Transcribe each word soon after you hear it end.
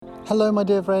Hello, my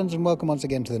dear friends, and welcome once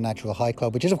again to the Natural High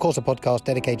Club, which is, of course, a podcast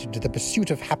dedicated to the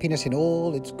pursuit of happiness in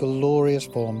all its glorious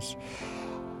forms.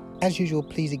 As usual,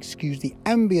 please excuse the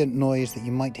ambient noise that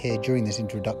you might hear during this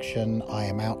introduction. I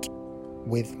am out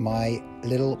with my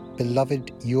little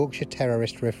beloved Yorkshire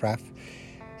terrorist riffraff,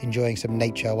 enjoying some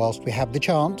nature whilst we have the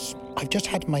chance. I've just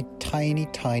had my tiny,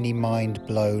 tiny mind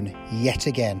blown yet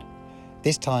again,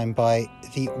 this time by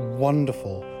the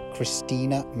wonderful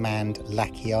Kristina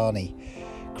Mand-Lakhiani.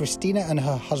 Kristina and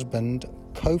her husband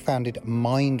co-founded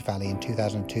Mindvalley in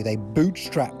 2002. They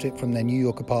bootstrapped it from their New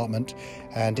York apartment,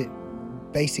 and it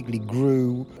basically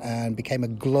grew and became a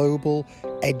global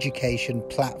education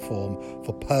platform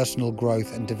for personal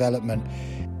growth and development.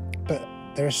 But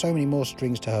there are so many more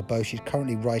strings to her bow. She's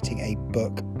currently writing a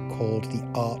book called The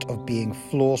Art of Being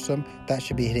Flawsome. That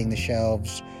should be hitting the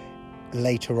shelves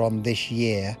later on this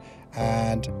year.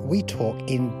 And we talk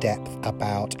in depth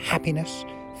about happiness,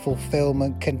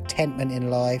 fulfillment, contentment in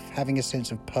life, having a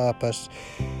sense of purpose.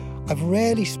 I've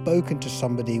rarely spoken to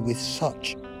somebody with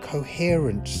such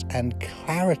coherence and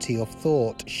clarity of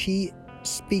thought. She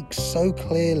speaks so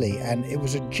clearly, and it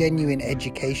was a genuine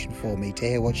education for me to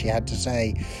hear what she had to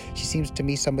say. She seems to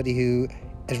me somebody who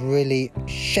has really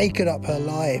shaken up her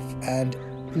life and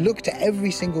looked at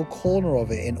every single corner of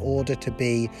it in order to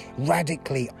be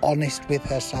radically honest with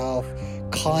herself,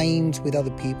 kind with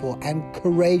other people, and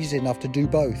courageous enough to do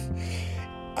both.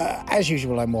 As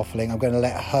usual, I'm waffling. I'm going to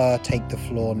let her take the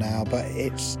floor now, but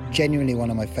it's genuinely one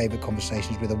of my favourite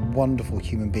conversations with a wonderful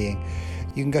human being.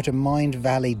 You can go to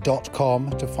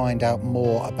mindvalley.com to find out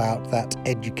more about that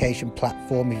education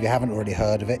platform if you haven't already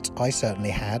heard of it. I certainly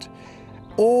had.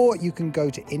 Or you can go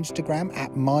to Instagram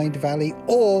at Mindvalley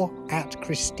or at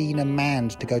Kristina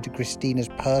Mand to go to Kristina's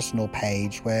personal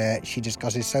page where she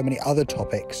discusses so many other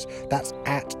topics. That's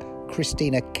at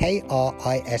Kristina,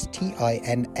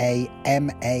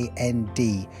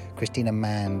 KRISTINAMAND, Kristina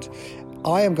Mand.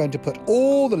 I am going to put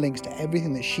all the links to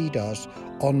everything that she does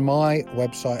on my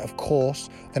website, of course,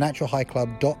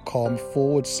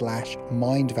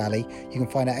 thenaturalhighclub.com/Mindvalley. You can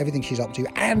find out everything she's up to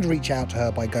and reach out to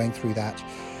her by going through that.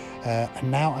 And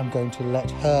now I'm going to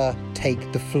let her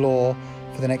take the floor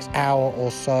for the next hour or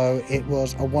so. It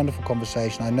was a wonderful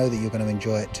conversation. I know that you're going to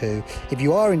enjoy it too. If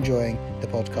you are enjoying the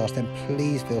podcast, then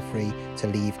please feel free to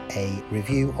leave a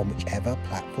review on whichever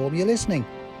platform you're listening.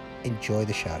 Enjoy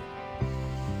the show.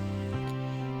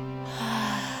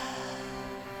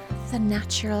 The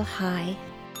Natural High.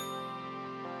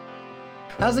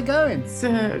 How's it going? It's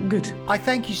good. I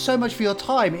thank you so much for your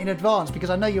time in advance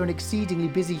because I know you're an exceedingly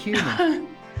busy human.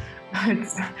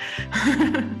 It's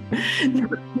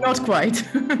not quite.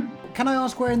 Can I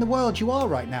ask where in the world you are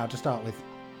right now to start with?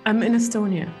 I'm in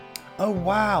Estonia. Oh,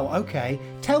 wow. Okay.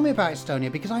 Tell me about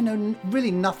Estonia, because I know really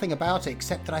nothing about it,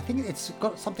 except that I think it's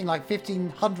got something like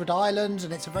 1,500 islands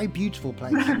and it's a very beautiful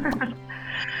place.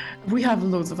 We have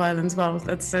loads of islands. Well,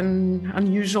 that's an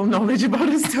unusual knowledge about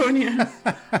Estonia.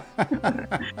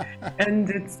 And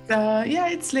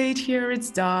it's late here.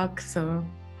 It's dark.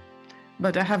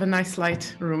 But I have a nice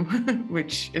light room,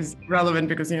 which is relevant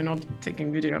because you're not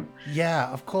taking video.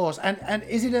 Yeah, of course. And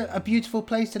is it a beautiful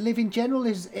place to live in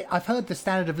general? I've heard the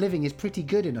standard of living is pretty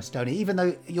good in Estonia, even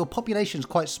though your population's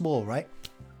quite small, right?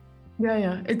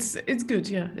 Yeah. It's good.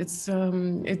 Yeah,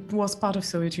 it was part of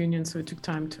Soviet Union, so it took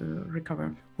time to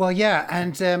recover. Well, yeah,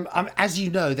 and as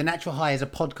you know, The Natural High is a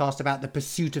podcast about the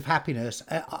pursuit of happiness,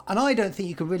 and I don't think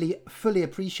you can really fully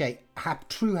appreciate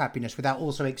true happiness without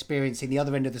also experiencing the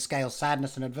other end of the scale,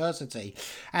 sadness and adversity.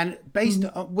 And based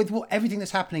with everything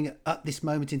that's happening at this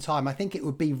moment in time, I think it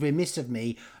would be remiss of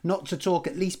me not to talk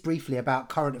at least briefly about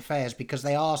current affairs, because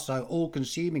they are so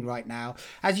all-consuming right now.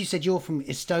 As you said, you're from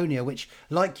Estonia, which,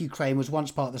 like Ukraine, was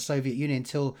once part of the Soviet Union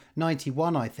until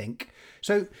 91, I think.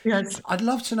 So yes. I'd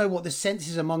love to know what the sense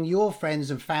is among your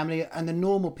friends and family and the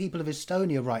normal people of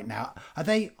Estonia right now. Are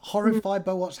they horrified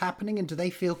by what's happening, and do they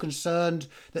feel concerned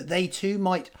that they too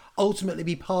might ultimately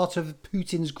be part of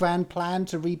Putin's grand plan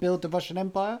to rebuild the Russian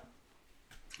Empire?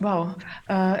 Well,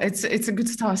 it's a good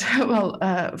start. Well,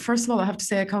 first of all, I have to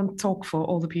say I can't talk for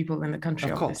all the people in the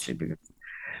country, obviously, because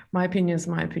my opinion is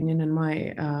my opinion, and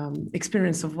my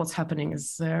experience of what's happening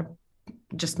is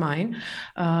just mine.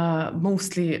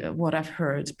 Mostly what I've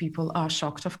heard, people are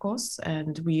shocked, of course,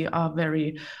 and we are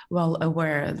very well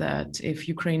aware that if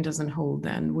Ukraine doesn't hold,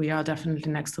 then we are definitely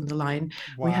next on the line.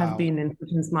 Wow. We have been in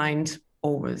Putin's mind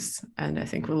always, and I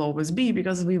think will always be,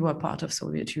 because we were part of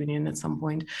Soviet Union at some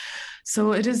point.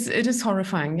 So it is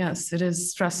horrifying. Yes, it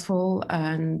is stressful,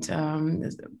 and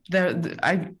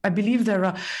I believe there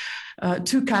are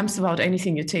two camps about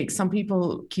anything you take. Some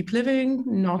people keep living,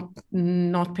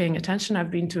 not paying attention.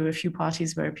 I've been to a few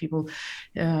parties where people,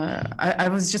 I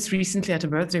was just recently at a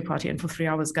birthday party, and for 3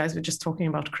 hours, guys were just talking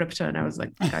about crypto. And I was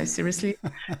like, guys, seriously,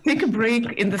 take a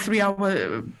break in the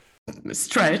 3-hour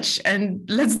stretch and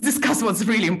let's discuss what's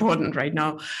really important right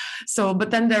now. So, but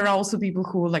then there are also people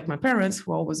who, like my parents,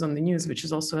 who are always on the news, which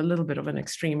is also a little bit of an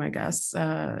extreme, I guess. We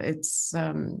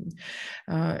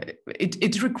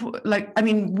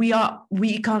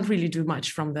can't really do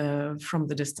much from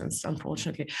the distance,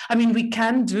 unfortunately. I mean, we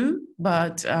can do,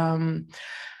 but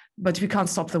we can't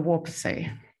stop the war per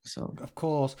se. So, of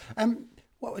course.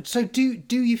 So do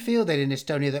you feel that in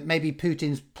Estonia that maybe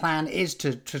Putin's plan is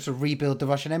to rebuild the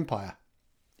Russian Empire?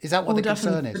 Is that what the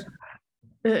concern is?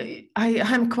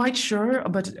 I'm quite sure,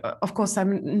 but of course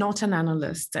I'm not an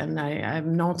analyst, and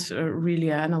I'm not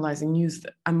really analyzing news.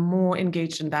 I'm more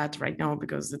engaged in that right now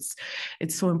because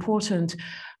it's so important.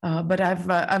 But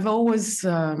I've always.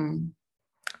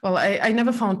 I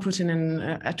never found Putin an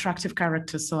attractive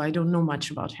character, so I don't know much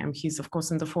about him. He's, of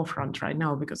course, in the forefront right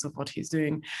now because of what he's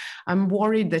doing. I'm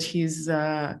worried that he's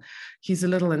a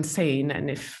little insane,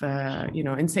 and if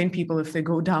insane people, if they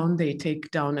go down, they take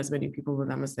down as many people with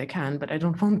them as they can. But I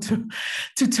don't want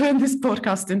to turn this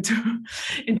podcast into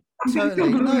Totally.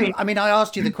 No, I mean, I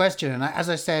asked you the question, and as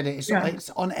I said,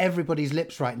 it's on everybody's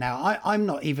lips right now. I'm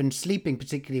not even sleeping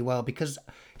particularly well because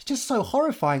it's just so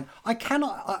horrifying. I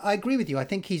agree with you. I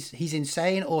think he's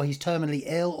insane, or he's terminally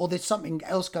ill, or there's something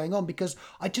else going on, because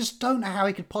I just don't know how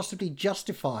he could possibly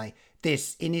justify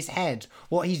this in his head,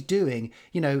 what he's doing,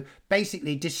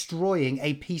 basically destroying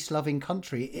a peace-loving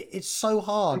country. It's so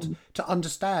hard to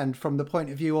understand from the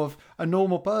point of view of a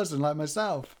normal person like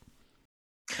myself.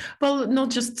 Well, not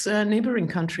just a neighboring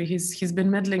country. He's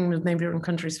been meddling with neighboring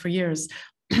countries for years.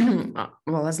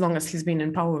 Well, as long as he's been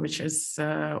in power, which is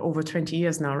over 20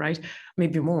 years now, right?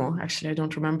 Maybe more. Actually, I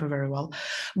don't remember very well.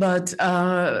 But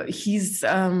he's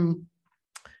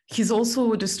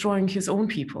also destroying his own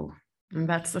people, and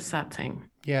that's the sad thing.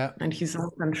 Yeah. And his own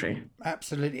country.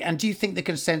 Absolutely. And do you think the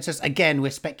consensus, again,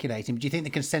 we're speculating, but do you think the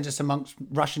consensus amongst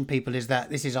Russian people is that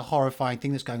this is a horrifying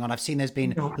thing that's going on? I've seen there's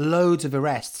been loads of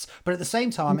arrests, but at the same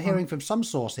time, I'm hearing from some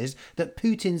sources that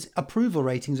Putin's approval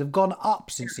ratings have gone up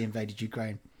since he invaded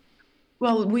Ukraine.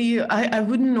 Well, I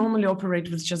wouldn't normally operate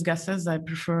with just guesses. I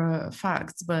prefer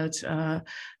facts, but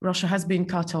Russia has been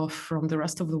cut off from the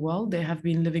rest of the world. They have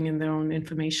been living in their own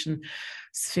information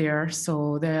sphere,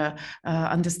 so their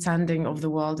understanding of the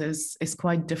world is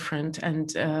quite different, and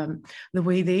the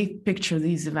way they picture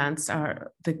these events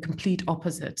are the complete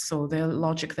opposite. So their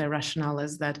logic, their rationale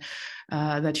is that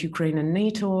Ukraine and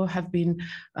NATO have been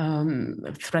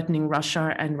threatening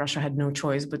Russia, and Russia had no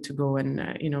choice but to go and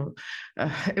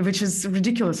which is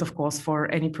ridiculous, of course,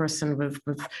 for any person with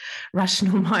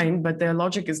rational mind. But their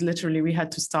logic is literally, we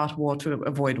had to start war to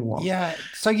avoid war. Yeah.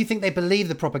 So you think they believe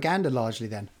the propaganda largely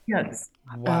then? Yes.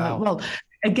 Wow. Well,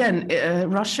 again,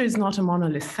 Russia is not a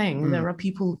monolith thing. There are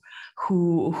people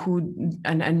who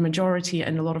and majority,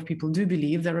 and a lot of people do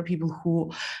believe. There are people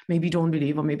who maybe don't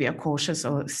believe, or maybe are cautious,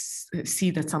 or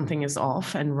see that something is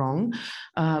off and wrong,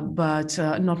 but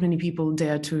not many people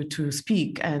dare to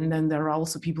speak. And then there are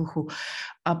also people who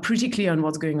are pretty clear on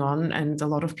what's going on, and a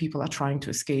lot of people are trying to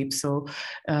escape. So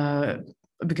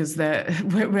because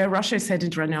where Russia is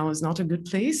headed right now is not a good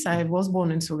place. I was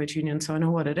born in Soviet Union, so I know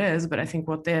what it is, but I think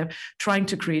what they're trying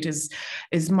to create is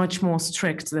much more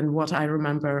strict than what I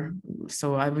remember.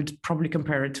 So I would probably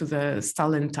compare it to the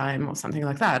Stalin time or something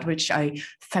like that, which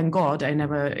thank God, I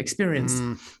never experienced.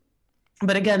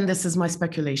 But again, this is my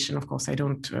speculation. Of course, I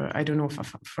don't know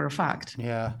for a fact.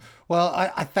 Yeah. Well,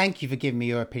 I thank you for giving me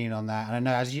your opinion on that. And I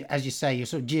know, as you say, you're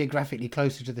sort of geographically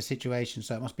closer to the situation,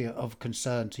 so it must be of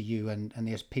concern to you and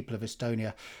the people of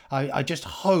Estonia. I just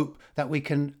hope that we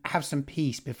can have some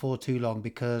peace before too long,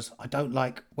 because I don't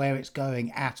like where it's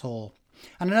going at all.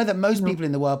 And I know that most people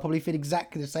in the world probably feel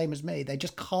exactly the same as me. They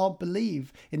just can't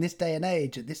believe in this day and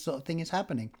age that this sort of thing is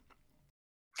happening.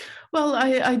 Well,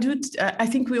 I do. I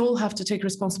think we all have to take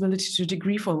responsibility to a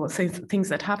degree for things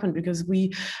that happen, because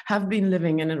we have been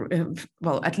living in,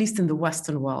 at least in the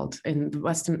Western world, in the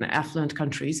Western affluent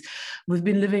countries, we've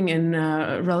been living in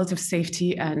relative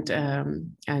safety and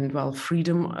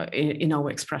freedom in our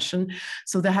expression.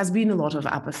 So there has been a lot of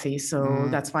apathy. So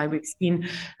that's why we've seen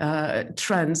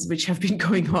trends which have been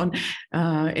going on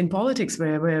in politics,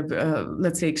 where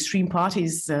let's say extreme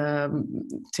parties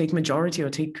take majority or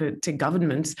take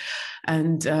governments.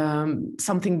 And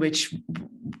something which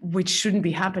shouldn't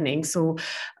be happening. So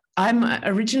I'm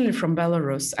originally from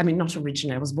Belarus. I mean, not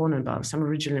originally, I was born in Belarus. I'm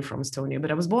originally from Estonia, but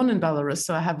I was born in Belarus.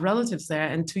 So I have relatives there.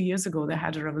 And 2 years ago, they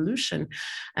had a revolution.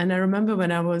 And I remember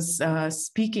when I was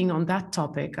speaking on that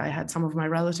topic, I had some of my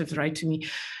relatives write to me,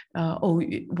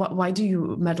 why do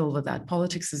you meddle with that?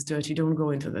 Politics is dirty. Don't go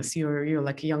into this. You're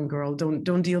like a young girl.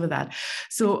 Don't deal with that.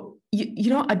 So,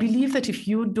 I believe that if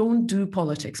you don't do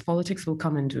politics will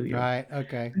come and do you. Right.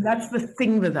 Okay. And that's the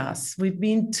thing with us. We've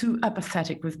been too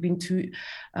apathetic. We've been too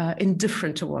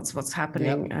indifferent towards what's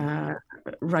happening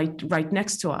right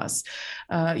next to us.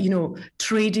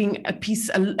 Trading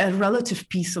a relative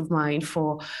peace of mind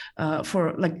for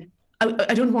like,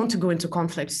 I don't want to go into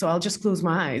conflict, so I'll just close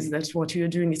my eyes. That's what you're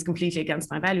doing is completely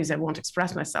against my values. I won't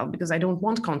express myself because I don't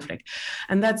want conflict.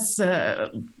 And that's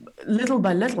little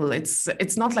by little.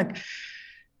 It's not like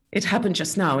it happened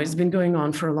just now. It's been going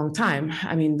on for a long time.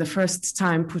 I mean, the first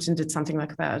time Putin did something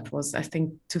like that was, I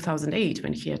think, 2008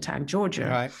 when he attacked Georgia.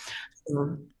 Right.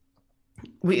 So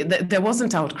there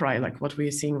wasn't outcry like what we're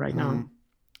seeing right now.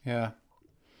 Yeah.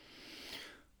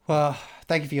 Well,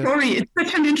 thank you for your... Sorry, it's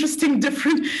such an interesting,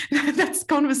 different... That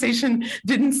conversation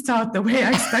didn't start the way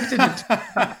I expected it.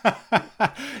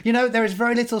 There is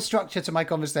very little structure to my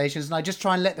conversations, and I just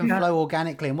try and let them flow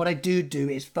organically. And what I do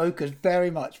is focus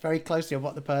very closely on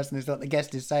what the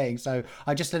guest is saying. So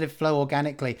I just let it flow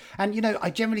organically. And, I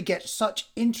generally get such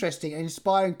interesting and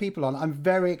inspiring people on. I'm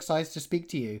very excited to speak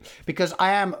to you because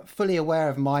I am fully aware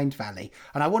of Mindvalley.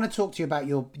 And I want to talk to you about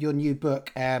your new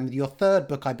book, your third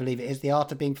book, I believe it is, The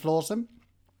Art of Being Flawsome.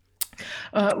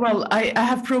 Well, I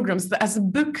have programs. As a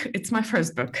book, it's my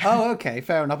first book. Oh, okay,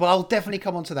 fair enough. Well, I'll definitely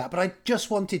come on to that. But I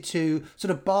just wanted to sort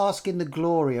of bask in the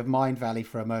glory of Mindvalley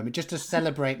for a moment, just to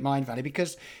celebrate Mindvalley,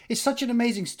 because it's such an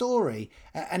amazing story.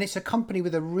 And it's a company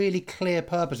with a really clear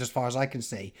purpose, as far as I can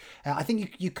see. I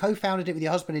think you co-founded it with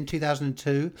your husband in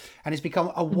 2002, and it's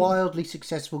become a wildly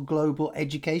successful global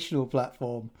educational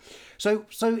platform. So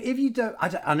if you don't,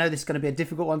 I know this is going to be a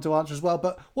difficult one to answer as well,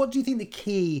 but what do you think the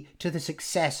key to the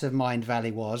success of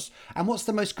Mindvalley was, and what's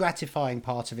the most gratifying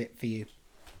part of it for you?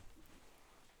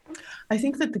 I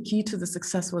think that the key to the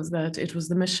success was that it was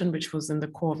the mission which was in the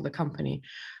core of the company.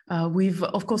 We've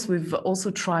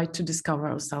also tried to discover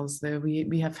ourselves there.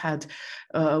 We have had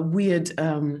weird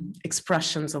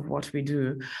expressions of what we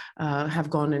do, have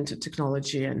gone into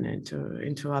technology and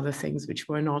into other things which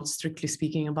were not strictly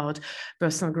speaking about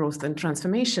personal growth and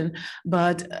transformation.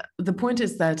 But the point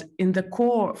is that in the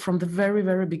core, from the very,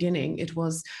 very beginning, it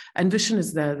was, and Vision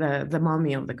is the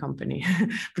mommy of the company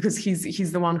because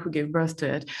he's the one who gave birth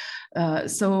to it.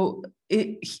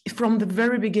 From the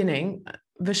very beginning,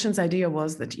 Vision's idea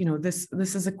was that,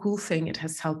 this is a cool thing. It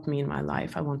has helped me in my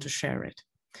life. I want to share it.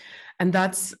 And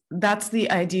that's the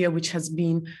idea which has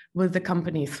been with the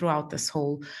company throughout this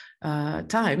whole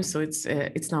time. So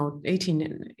it's now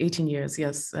 18 years,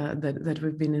 yes, that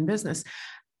we've been in business.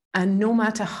 And no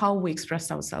matter how we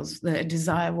expressed ourselves, the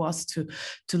desire was to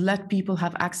let people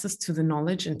have access to the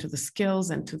knowledge and to the skills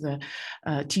and to the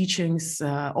teachings,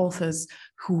 authors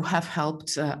who have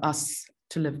helped us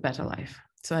to live a better life.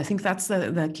 So I think that's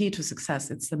the key to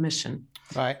success. It's the mission.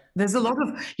 Right. There's a lot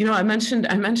of, I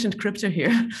mentioned crypto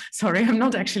here. Sorry, I'm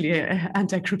not actually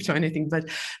anti-crypto or anything, but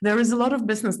there is a lot of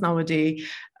business nowadays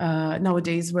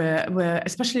where,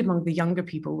 especially among the younger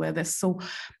people, where they're so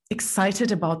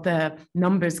excited about the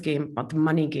numbers game, about the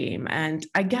money game. And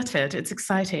I get it, it's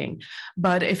exciting.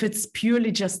 But if it's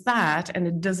purely just that, and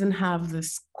it doesn't have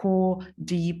this core,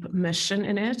 deep mission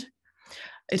in it,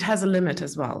 it has a limit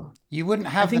as well. You wouldn't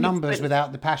have the numbers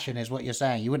without the passion, is what you're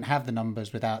saying. You wouldn't have the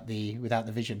numbers without the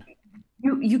vision.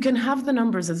 You can have the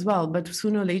numbers as well, but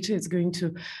sooner or later it's going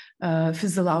to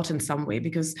fizzle out in some way.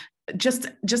 Because just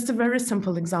a very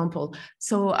simple example.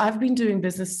 So I've been doing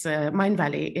business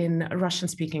Mindvalley in a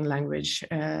Russian-speaking language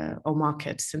or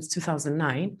market since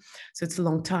 2009. So it's a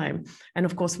long time. And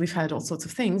of course, we've had all sorts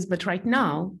of things. But right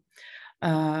now,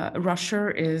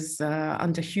 Russia is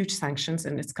under huge sanctions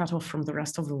and it's cut off from the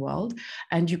rest of the world.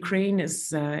 And Ukraine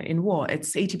is in war.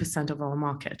 It's 80% of our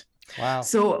market. Wow.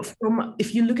 So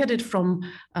if you look at it from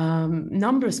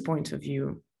numbers point of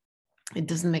view, it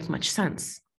doesn't make much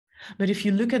sense. But if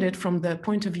you look at it from the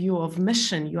point of view of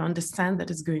mission, you understand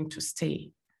that it's going to stay.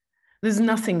 There's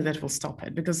nothing that will stop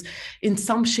it because in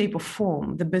some shape or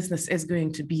form, the business is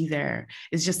going to be there.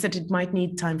 It's just that it might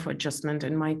need time for adjustment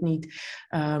and might need,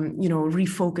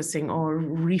 refocusing or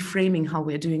reframing how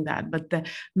we're doing that. But the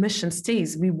mission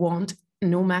stays. We want,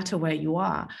 no matter where you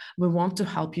are, we want to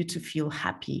help you to feel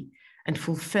happy and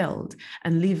fulfilled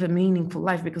and live a meaningful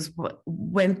life. Because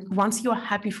once you're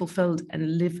happy, fulfilled,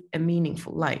 and live a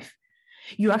meaningful life,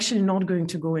 you're actually not going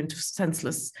to go into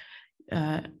senseless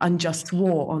unjust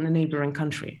war on a neighboring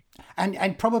country.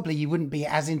 And probably you wouldn't be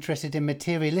as interested in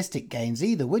materialistic gains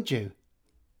either, would you?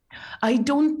 I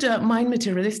don't mind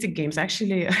materialistic gains.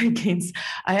 Actually, gains.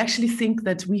 I actually think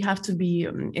that we have to be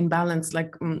in balance.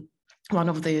 Like one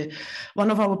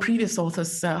of our previous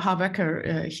authors,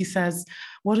 Habecker, he says,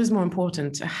 "What is more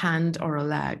important, a hand or a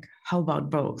leg? How about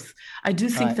both?" I do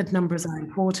think that numbers are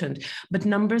important, but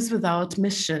numbers without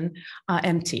mission are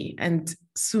empty. And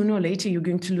sooner or later, you're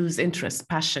going to lose interest,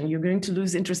 passion. You're going to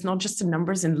lose interest not just in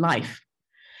numbers, in life.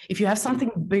 If you have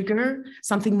something bigger,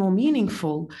 something more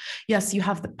meaningful, yes, you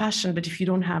have the passion, but if you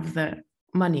don't have the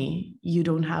money, you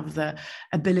don't have the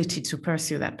ability to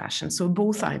pursue that passion. So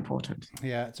both are important.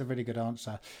 Yeah, it's a really good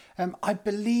answer. I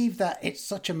believe that it's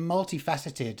such a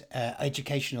multifaceted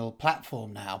educational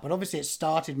platform now, but obviously it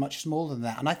started much smaller than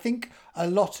that. And I think a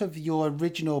lot of your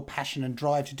original passion and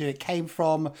drive to do it came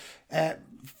from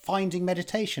finding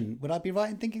meditation. Would I be right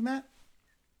in thinking that?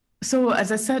 So,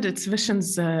 as I said, it's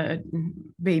Vishen's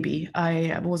baby.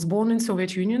 I was born in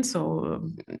Soviet Union, so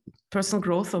personal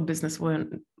growth or business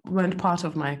weren't part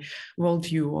of my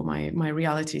worldview or my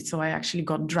reality. So I actually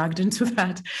got dragged into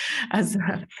that as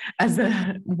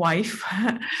a wife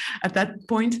at that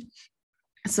point.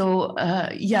 So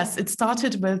yes, it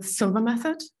started with Silva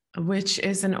method, which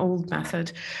is an old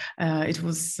method. It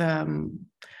was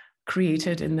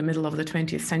created in the middle of the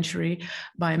 20th century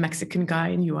by a Mexican guy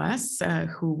in US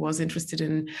who was interested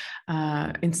in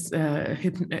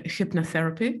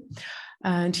hypnotherapy.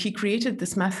 And he created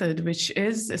this method, which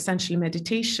is essentially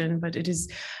meditation, but it is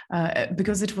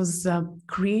because it was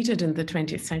created in the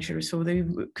 20th century. So they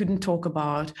couldn't talk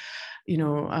about,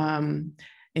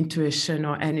 intuition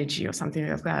or energy or something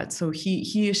like that. So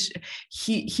he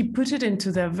put it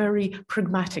into the very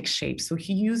pragmatic shape. So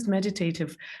he used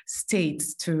meditative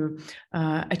states to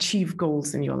achieve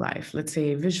goals in your life. Let's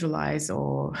say visualize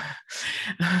or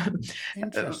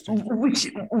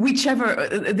whichever.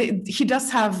 He does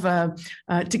have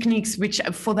techniques which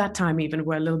for that time even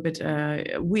were a little bit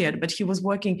weird, but he was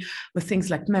working with things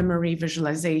like memory,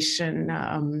 visualization,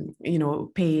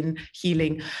 pain,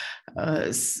 healing,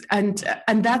 and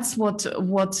that's what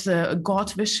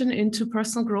got Vishen into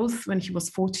personal growth when he was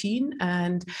 14,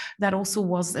 and that also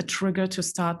was a trigger to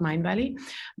start Mindvalley,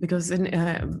 because in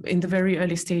the very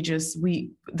early stages,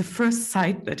 the first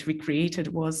site that we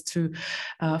created was to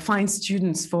find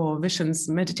students for Vishen's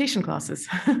meditation classes.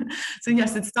 So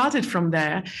yes, it started from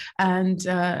there, and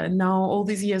now all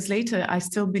these years later, I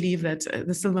still believe that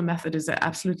the Silva method is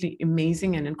absolutely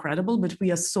amazing and incredible, but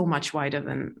we are so much wider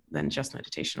than just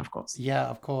meditation, of course. Yeah,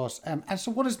 of course. And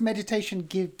so what does meditation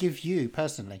give you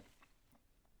personally?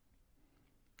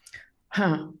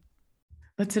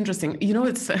 That's interesting.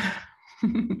 It's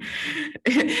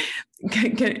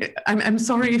I'm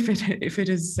sorry if it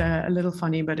is a little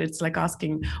funny, but it's like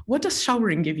asking, what does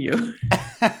showering give you?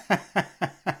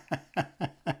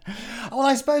 Well,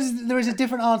 I suppose there is a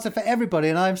different answer for everybody,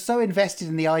 and I'm so invested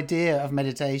in the idea of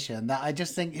meditation that I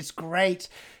just think it's great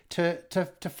to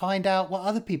find out what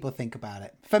other people think about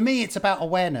it. For me, it's about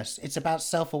awareness. It's about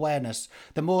self-awareness.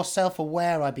 The more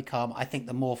self-aware I become, I think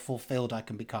the more fulfilled I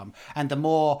can become, and the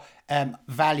more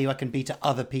value I can be to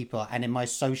other people and in my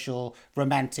social,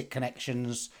 romantic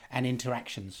connections and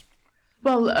interactions.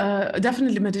 Well,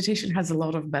 definitely meditation has a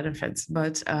lot of benefits,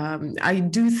 but I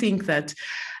do think that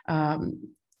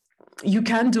you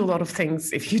can do a lot of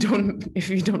things if you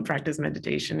don't practice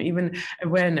meditation. Even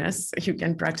awareness, you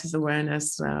can practice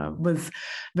awareness with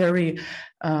very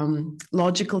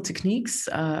logical techniques,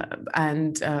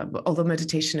 and although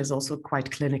meditation is also quite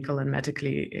clinical and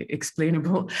medically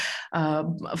explainable,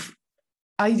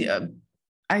 I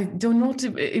do not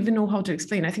even know how to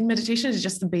explain. I think meditation is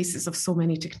just the basis of so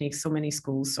many techniques, so many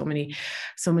schools, so many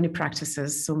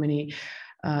practices, so many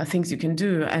things you can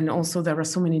do, and also there are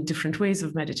so many different ways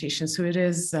of meditation. So it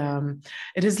is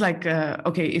like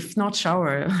okay, if not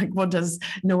shower, like what does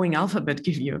knowing alphabet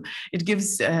give you? It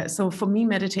gives. So for me,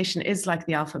 meditation is like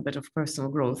the alphabet of personal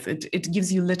growth. It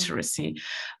gives you literacy,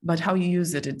 but how you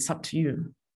use it, it's up to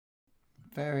you.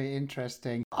 Very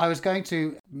interesting. I was going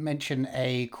to mention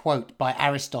a quote by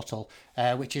Aristotle,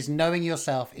 which is, "Knowing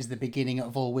yourself is the beginning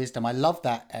of all wisdom." I love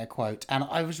that quote. And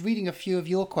I was reading a few of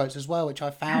your quotes as well, which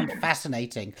I found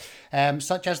fascinating,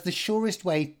 such as the surest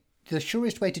way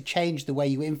to change the way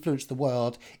you influence the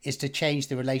world is to change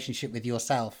the relationship with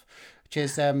yourself. Which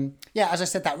is, as I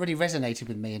said, that really resonated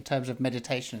with me in terms of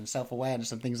meditation and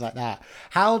self-awareness and things like that.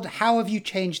 How have you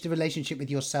changed the relationship with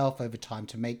yourself over time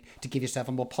to give yourself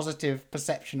a more positive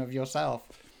perception of yourself?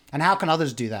 And how can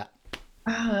others do that?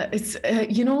 It's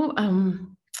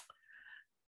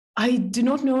I do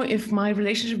not know if my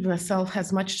relationship with myself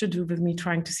has much to do with me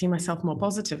trying to see myself more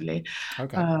positively,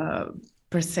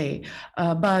 per se.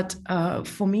 But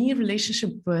for me,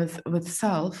 relationship with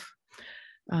self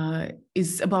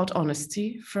is about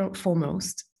honesty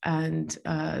foremost. And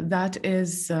that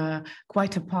is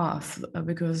quite a path,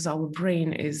 because our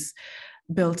brain is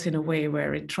built in a way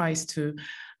where it tries to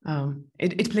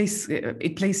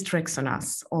it plays tricks on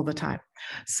us all the time.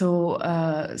 So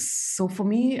for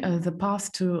me, the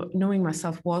path to knowing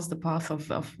myself was the path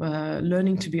of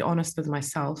learning to be honest with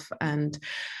myself, and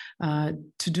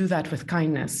to do that with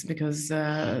kindness, because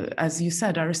as you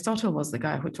said, Aristotle was the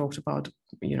guy who talked about,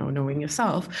 knowing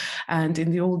yourself. And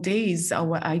in the old days,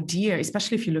 our idea,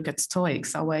 especially if you look at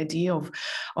Stoics, our idea of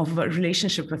a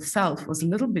relationship with self was a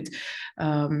little bit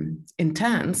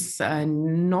intense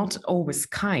and not always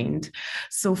kind.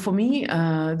 So for me,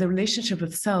 the relationship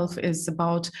with self is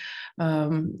about,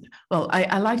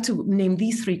 I like to name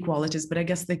these three qualities, but I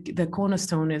guess the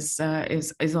cornerstone is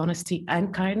honesty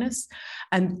and kindness.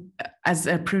 And as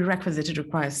a prerequisite, it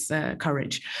requires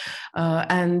courage.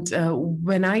 And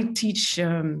when I teach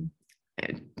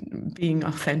being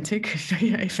authentic,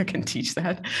 if I can teach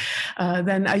that,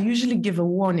 then I usually give a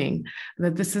warning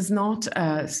that this is not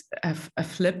a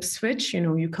flip switch.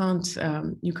 You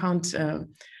can't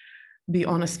be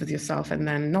honest with yourself and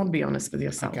then not be honest with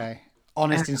yourself. Okay,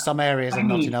 honest in some areas and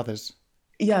not in others.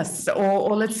 Yes,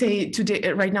 or let's say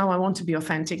today, right now, I want to be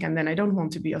authentic, and then I don't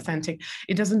want to be authentic.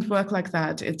 It doesn't work like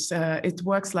that. It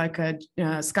works like a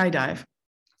skydive.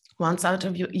 Once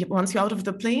you're out of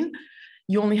the plane,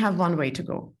 you only have one way to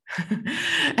go,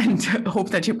 and hope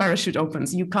that your parachute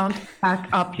opens. You can't pack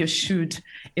up your chute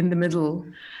in the middle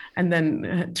and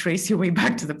then trace your way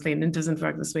back to the plane. It doesn't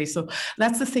work this way. So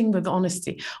that's the thing with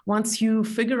honesty. Once you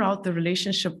figure out the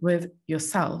relationship with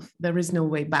yourself, there is no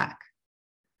way back.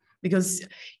 Because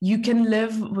you can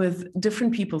live with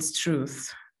different people's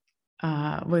truth,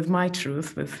 with my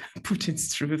truth, with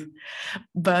Putin's truth.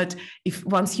 But if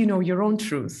once you know your own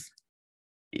truth,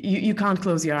 you can't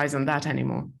close your eyes on that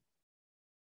anymore.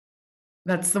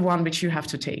 That's the one which you have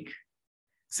to take.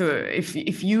 So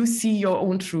if you see your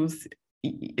own truth,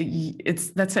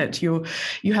 that's it.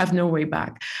 You have no way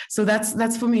back. So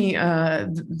that's for me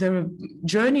the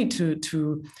journey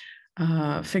to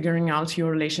figuring out your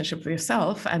relationship with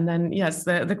yourself. And then, yes,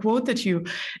 the quote that you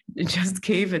just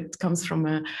gave, it comes from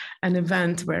an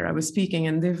event where I was speaking,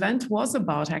 and the event was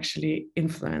about actually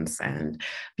influence, and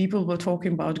people were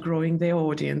talking about growing their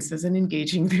audiences and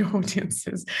engaging the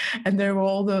audiences, and there were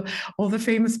all the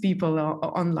famous people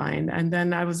online. And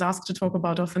then I was asked to talk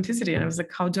about authenticity, and I was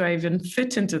like, how do I even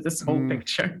fit into this whole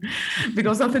picture?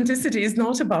 Because authenticity is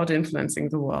not about influencing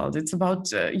the world. It's about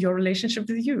your relationship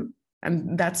with you.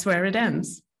 And that's where it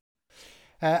ends.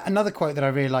 Another quote that I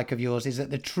really like of yours is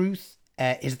that the truth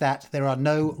is that there are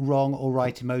no wrong or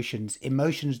right emotions.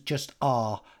 Emotions just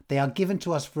are. They are given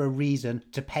to us for a reason,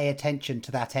 to pay attention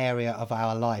to that area of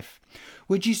our life.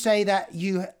 Would you say that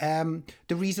you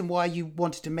the reason why you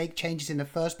wanted to make changes in the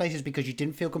first place is because you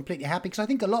didn't feel completely happy? Because I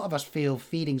think a lot of us feel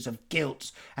feelings of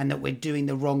guilt and that we're doing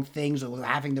the wrong things or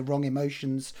having the wrong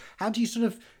emotions. How do you sort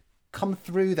of come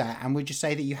through that? And would you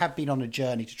say that you have been on a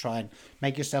journey to try and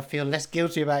make yourself feel less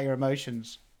guilty about your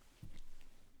emotions?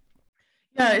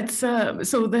 Yeah, it's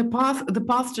so the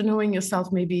path to knowing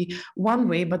yourself may be one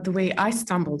way, but the way I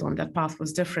stumbled on that path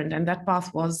was different. And that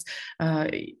path was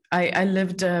I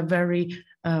lived a very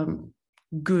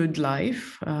good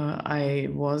life. I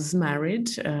was married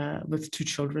with 2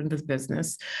 children, with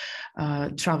business,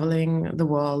 traveling the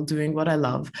world, doing what I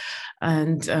love.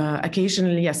 And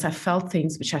occasionally, yes, I felt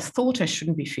things which I thought I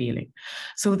shouldn't be feeling.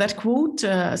 So that quote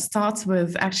starts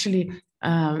with actually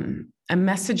a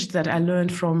message that I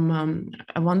learned from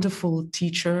a wonderful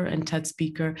teacher and TED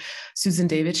speaker, Susan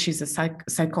David. She's a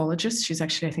psychologist. She's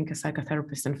actually, I think, a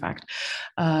psychotherapist, in fact.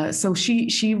 So she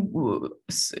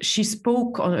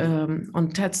spoke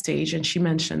on TED stage, and she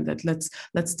mentioned that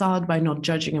let's start by not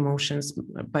judging emotions,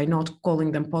 by not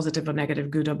calling them positive or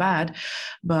negative, good or bad,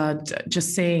 but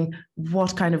just saying,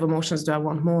 what kind of emotions do I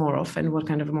want more of, and what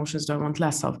kind of emotions do I want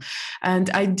less of? And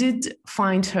I did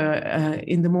find her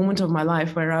in the moment of my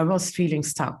life where I was feeling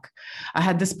stuck. I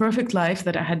had this perfect life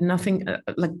that I had nothing,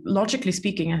 like logically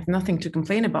speaking, I had nothing to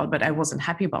complain about, but I wasn't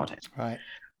happy about it. Right.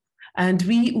 And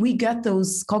we get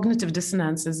those cognitive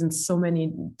dissonances in so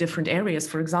many different areas.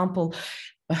 For example,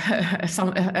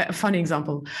 a funny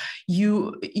example,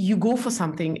 you go for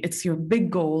something, it's your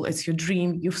big goal, it's your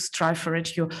dream, you strive for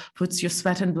it, you put your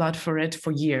sweat and blood for it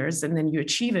for years, and then you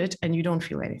achieve it and you don't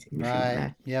feel anything.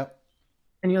 Right. Yep.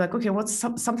 and you're like, okay,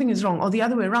 something is wrong. Or the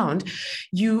other way around,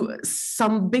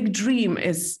 some big dream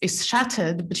is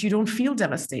shattered, but you don't feel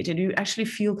devastated. You actually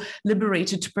feel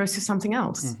liberated to pursue something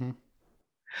else. Mm-hmm.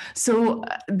 So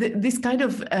this kind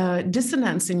of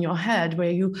dissonance in your head,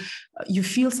 where you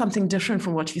feel something different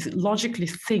from what you logically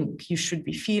think you should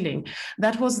be feeling,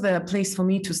 that was the place for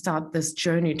me to start this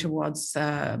journey towards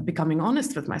becoming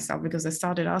honest with myself, because I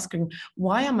started asking,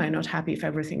 why am I not happy if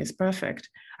everything is perfect?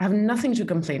 I have nothing to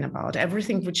complain about.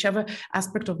 Everything, whichever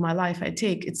aspect of my life I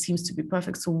take, it seems to be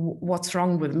perfect. So what's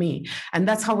wrong with me? And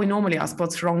that's how we normally ask,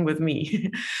 what's wrong with me?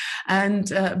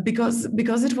 And because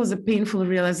it was a painful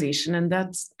realization, and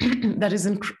that is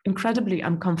incredibly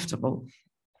uncomfortable,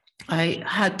 I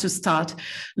had to start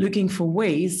looking for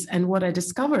ways. And what I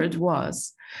discovered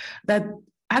was that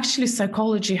actually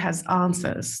psychology has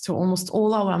answers to almost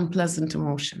all our unpleasant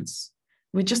emotions.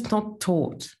 We're just not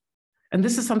taught. And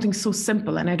this is something so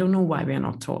simple, and I don't know why we are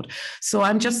not taught. So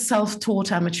I'm just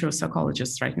self-taught amateur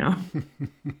psychologist right now.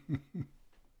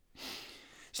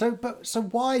 So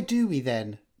why do we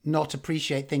then not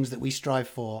appreciate things that we strive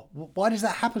for? Why does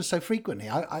that happen so frequently?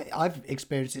 I've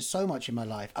experienced it so much in my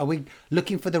life. Are we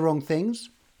looking for the wrong things?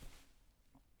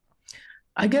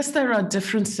 I guess there are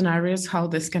different scenarios how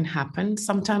this can happen.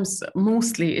 Sometimes,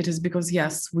 mostly it is because,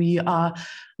 yes, we are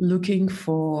looking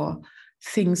for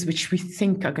things which we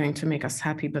think are going to make us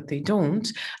happy, but they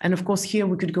don't. And of course, here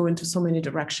we could go into so many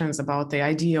directions about the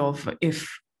idea of if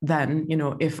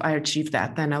I achieve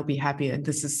that, then I'll be happy. And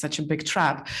this is such a big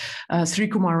trap. Sri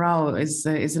Kumar Rao is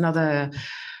another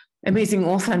amazing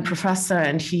author and professor,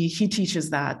 and he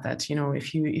teaches that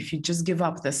if you just give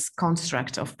up this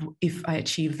construct of if I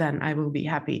achieve, then I will be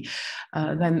happy,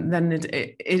 then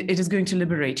it is going to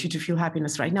liberate you to feel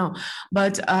happiness right now.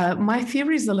 But my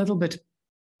theory is a little bit,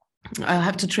 I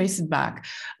have to trace it back.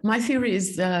 My theory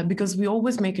is because we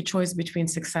always make a choice between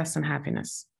success and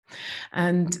happiness.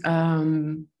 And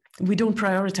we don't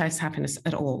prioritize happiness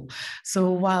at all. So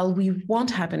while we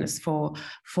want happiness for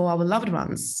our loved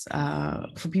ones,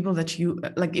 for people that you,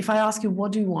 like if I ask you,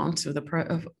 what do you want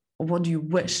to what do you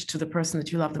wish to the person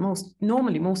that you love the most?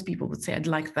 Normally, most people would say, I'd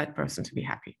like that person to be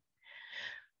happy.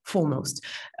 Foremost.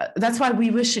 That's why we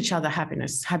wish each other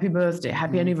happiness, happy birthday,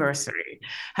 happy anniversary,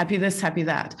 happy this, happy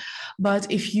that.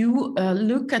 But if you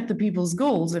look at the people's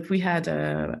goals, if we had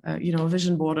a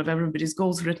vision board of everybody's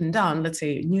goals written down, let's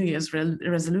say New Year's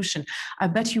resolution, I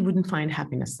bet you wouldn't find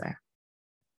happiness there,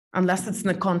 unless it's in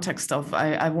the context of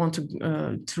I want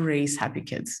to raise happy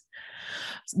kids.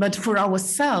 But for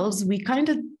ourselves, we kind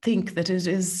of think that it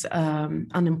is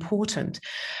unimportant.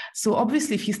 So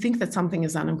obviously, if you think that something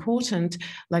is unimportant,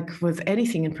 like with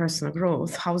anything in personal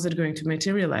growth, how is it going to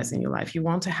materialize in your life? You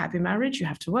want a happy marriage, you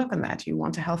have to work on that. You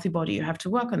want a healthy body, you have to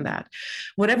work on that.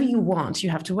 Whatever you want, you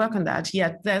have to work on that.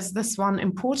 Yet there's this one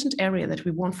important area that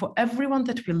we want for everyone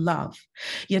that we love.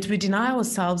 Yet we deny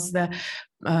ourselves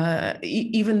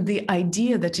even the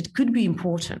idea that it could be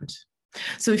important.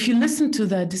 So if you listen to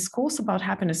the discourse about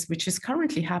happiness, which is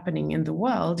currently happening in the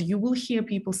world, you will hear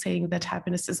people saying that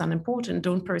happiness is unimportant.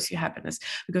 Don't pursue happiness,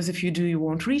 because if you do, you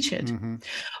won't reach it. Mm-hmm.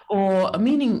 Or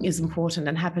meaning is important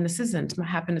and happiness isn't.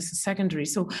 Happiness is secondary.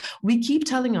 So we keep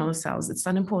telling ourselves it's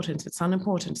unimportant, it's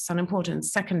unimportant, it's unimportant,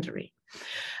 it's secondary.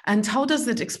 And how does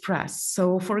it express?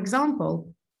 So for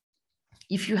example,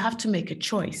 if you have to make a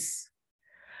choice,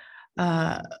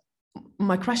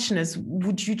 my question is,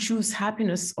 would you choose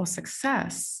happiness or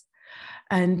success?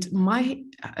 And my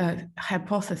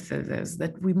hypothesis is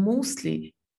that we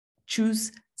mostly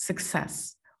choose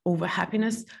success over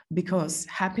happiness, because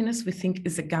happiness we think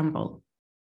is a gamble.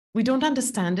 We don't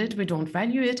understand it, we don't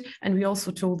value it, and we're also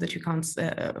told that you can't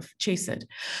chase it.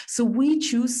 So we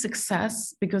choose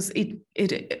success because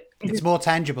it's more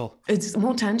tangible. It's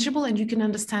more tangible, and you can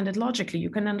understand it logically. You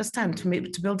can understand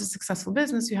to build a successful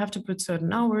business, you have to put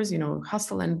certain hours,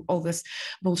 hustle and all this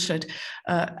bullshit.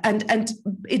 And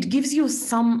it gives you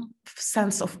some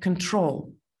sense of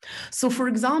control. So, for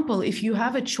example, if you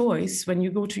have a choice when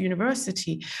you go to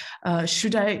university,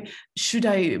 should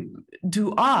I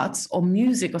do arts or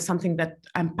music or something that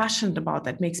I'm passionate about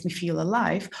that makes me feel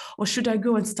alive, or should I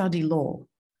go and study law?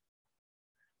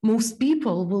 Most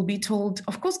people will be told,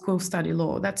 of course, go study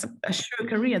law. That's a sure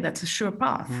career. That's a sure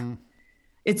path. Mm.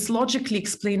 It's logically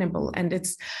explainable and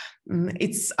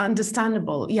it's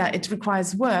understandable. Yeah, it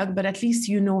requires work, but at least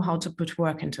you know how to put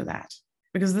work into that,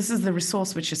 because this is the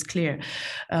resource which is clear.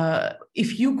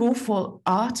 If you go for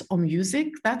art or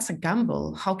music, that's a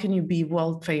gamble. How can you be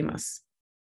world famous?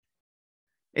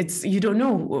 You don't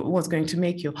know what's going to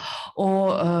make you.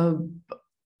 Or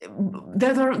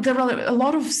there are a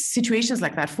lot of situations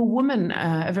like that. For women,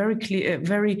 a very clear,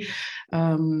 very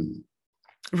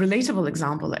relatable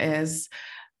example is,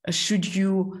 should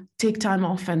you take time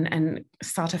off and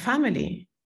start a family,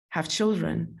 have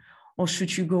children, or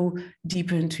should you go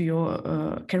deeper into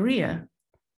your career?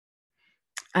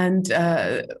 And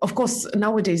of course,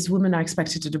 nowadays, women are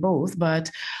expected to do both, but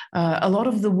a lot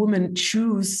of the women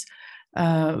choose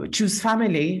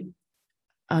family,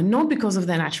 not because of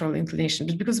their natural inclination,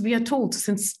 but because we are told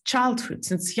since childhood,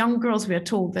 since young girls, we are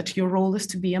told that your role is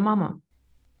to be a mama.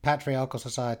 Patriarchal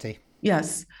society.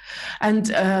 Yes. And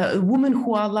women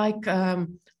who are like I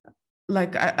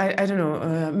don't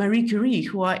know, Marie Curie,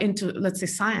 who are into, let's say,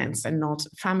 science and not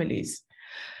families,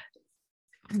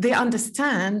 they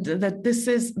understand that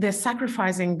they're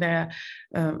sacrificing their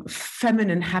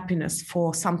feminine happiness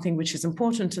for something which is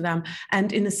important to them.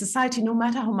 And in a society, no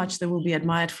matter how much they will be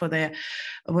admired for their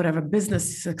whatever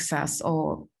business success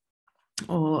or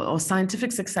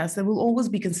scientific success, they will always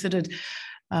be considered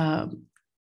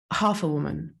half a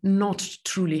woman, not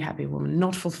truly happy woman,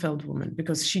 not fulfilled woman,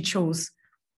 because she chose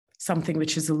something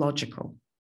which is illogical.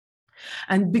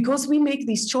 And because we make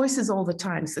these choices all the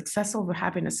time, success over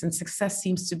happiness, and success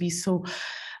seems to be so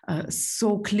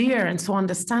clear and so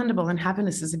understandable, and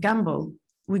happiness is a gamble,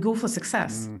 we go for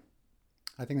success.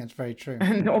 I think that's very true.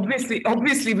 And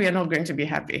obviously we are not going to be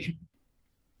happy.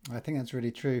 I think that's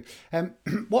really true.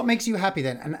 What makes you happy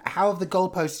then? And how have the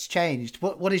goalposts changed?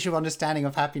 What is your understanding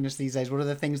of happiness these days? What are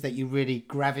the things that you really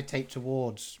gravitate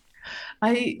towards?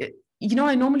 I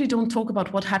normally don't talk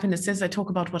about what happiness is. I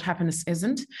talk about what happiness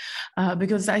isn't,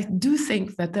 because I do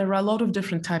think that there are a lot of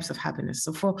different types of happiness.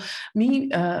 So for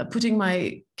me, putting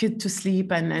my kid to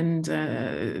sleep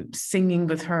and singing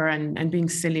with her and being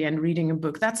silly and reading a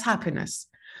book, that's happiness.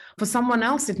 For someone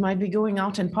else, it might be going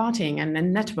out and partying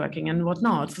and networking and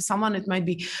whatnot. For someone, it might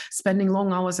be spending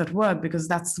long hours at work because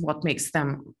that's what makes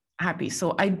them happy.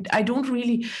 So I don't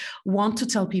really want to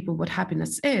tell people what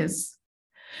happiness is,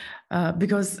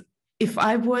 because if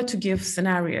I were to give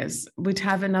scenarios, we'd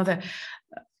have another,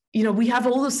 we have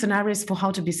all those scenarios for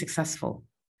how to be successful.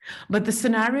 But the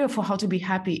scenario for how to be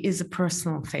happy is a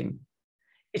personal thing.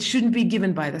 It shouldn't be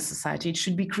given by the society. It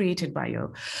should be created by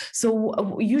you.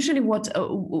 So usually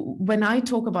when I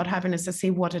talk about happiness, I say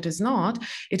what it is not.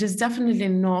 It is definitely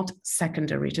not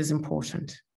secondary. It is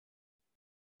important.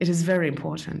 It is very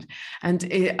important. And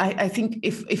I think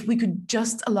if we could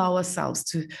just allow ourselves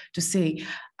to say,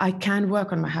 I can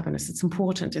work on my happiness, it's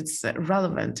important, it's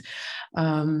relevant,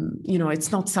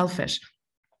 it's not selfish.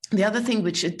 The other thing,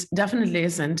 which it definitely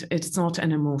isn't, it's not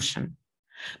an emotion.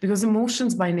 Because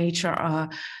emotions by nature are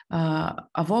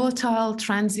volatile,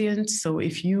 transient. So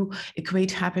if you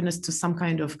equate happiness to some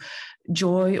kind of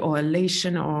joy or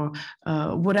elation or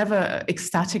whatever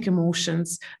ecstatic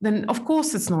emotions, then of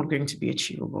course it's not going to be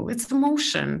achievable. It's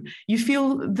emotion. You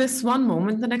feel this one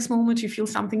moment, the next moment you feel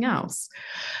something else.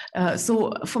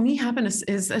 So for me, happiness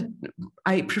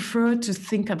I prefer to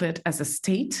think of it as a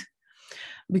state,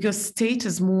 because state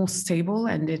is more stable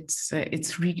and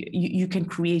you can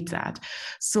create that.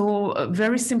 So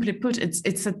very simply put,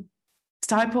 it's a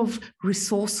type of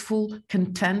resourceful,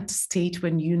 content state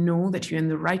when you know that you're in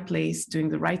the right place, doing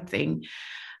the right thing,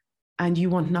 and you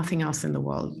want nothing else in the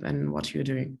world than what you're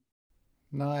doing.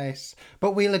 Nice.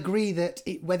 But we'll agree that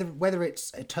whether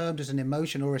it's termed as an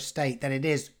emotion or a state, that it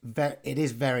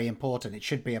is very important. It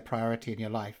should be a priority in your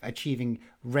life, achieving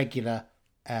regular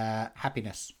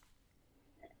happiness.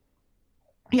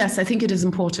 Yes, I think it is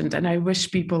important, and I wish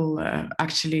people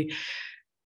actually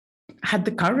had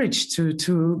the courage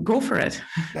to go for it.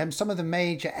 Some of the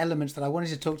major elements that I wanted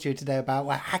to talk to you today about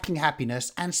were hacking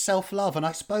happiness and self-love, and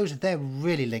I suppose they're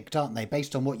really linked, aren't they,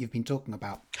 based on what you've been talking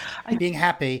about? Being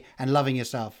happy and loving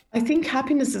yourself. I think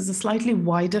happiness is a slightly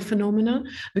wider phenomenon,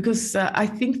 because I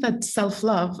think that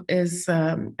self-love is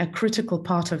a critical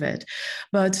part of it.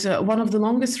 But one of the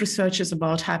longest researches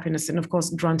about happiness, and of course,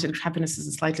 granted, happiness is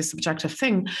a slightly subjective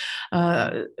thing,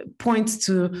 points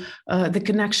to the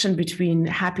connection between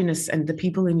happiness and the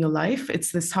people in your life.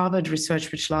 It's this Harvard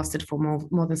research which lasted for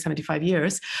more than 75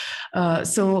 years.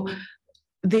 So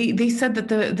they said that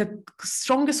the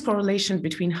strongest correlation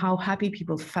between how happy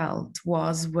people felt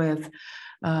was with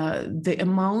the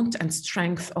amount and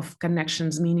strength of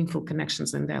connections, meaningful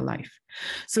connections in their life.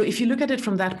 So if you look at it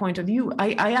from that point of view,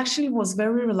 I actually was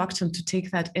very reluctant to take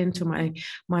that into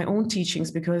my own teachings,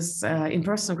 because in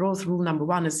personal growth, rule number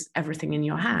one is everything in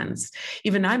your hands.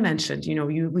 Even I mentioned,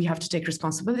 we have to take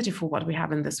responsibility for what we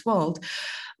have in this world.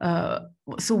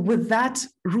 So with that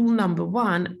rule number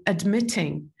one,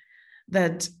 admitting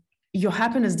that your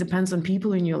happiness depends on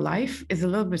people in your life is a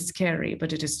little bit scary,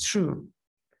 but it is true.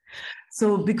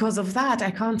 So because of that,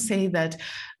 I can't say that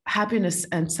happiness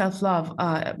and self-love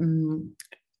are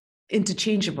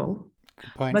interchangeable.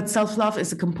 Good point. But self-love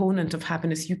is a component of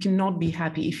happiness. You cannot be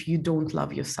happy if you don't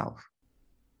love yourself.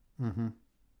 Mm-hmm.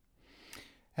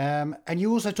 And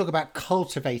you also talk about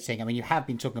cultivating. I mean, you have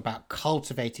been talking about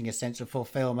cultivating a sense of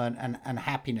fulfillment and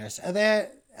happiness. Are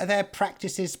there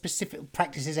practices, specific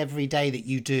practices every day that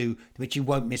you do which you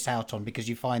won't miss out on because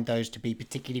you find those to be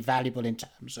particularly valuable in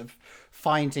terms of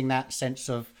finding that sense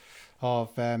of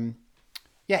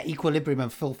equilibrium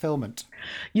and fulfillment?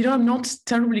 I'm not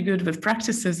terribly good with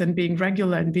practices and being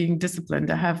regular and being disciplined.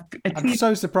 I'm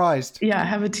so surprised. Yeah, I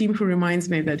have a team who reminds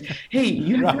me that, hey,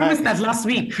 you promised that last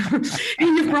week. Hey,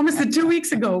 you promised it 2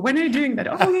 weeks ago. When are you doing that?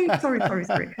 Oh,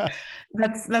 sorry.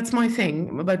 That's my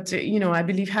thing. But, I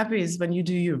believe happy is when you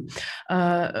do you.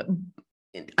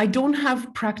 I don't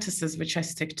have practices which I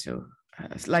stick to.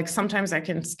 Like sometimes I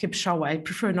can skip shower. I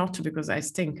prefer not to because I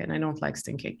stink and I don't like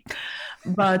stinking.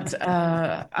 But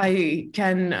I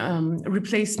can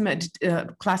replace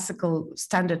classical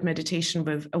standard meditation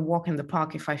with a walk in the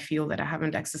park if I feel that I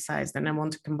haven't exercised and I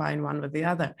want to combine one with the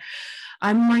other.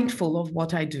 I'm mindful of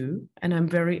what I do and I'm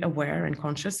very aware and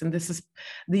conscious. And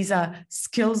these are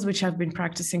skills which I've been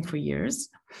practicing for years.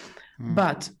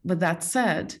 But with that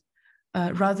said,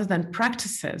 rather than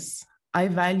practices, I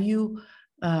value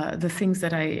the things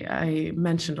that I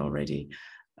mentioned already,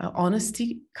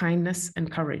 honesty, kindness,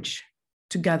 and courage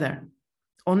together.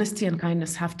 Honesty and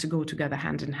kindness have to go together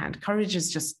hand in hand. Courage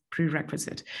is just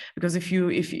prerequisite because if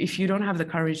you don't have the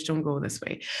courage, don't go this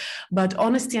way. But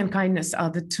honesty and kindness are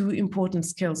the two important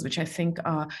skills which I think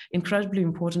are incredibly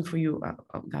important for you.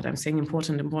 Oh God, I'm saying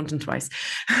important twice.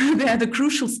 They are the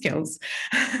crucial skills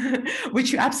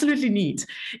which you absolutely need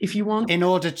if you want. In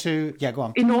order to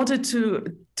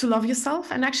love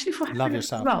yourself and actually for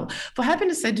happiness as well. For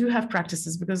happiness, I do have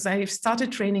practices because I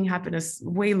started training happiness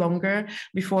way longer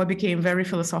before I became very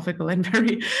philosophical and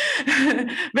very,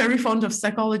 very fond of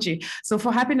psychology. So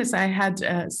for happiness, I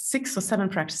had 6 or 7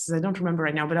 practices. I don't remember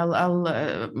right now, but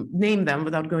I'll name them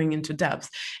without going into depth.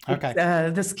 Okay.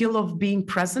 It's, the skill of being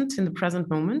present in the present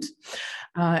moment.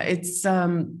 It's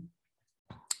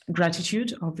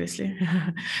gratitude, obviously.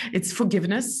 It's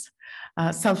forgiveness,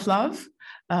 self-love,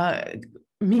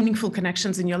 meaningful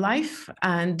connections in your life,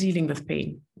 and dealing with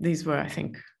pain. These were, I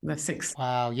think, the 6.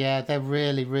 Wow. Yeah, they're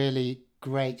really, really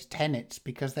great tenets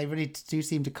because they really do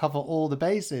seem to cover all the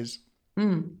bases.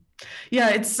 Yeah,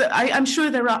 it's. I'm sure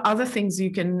there are other things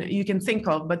you can think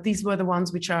of, but these were the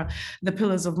ones which are the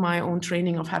pillars of my own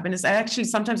training of happiness. I actually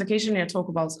occasionally I talk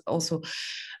about also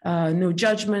no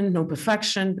judgment, no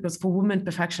perfection, because for women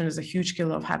perfection is a huge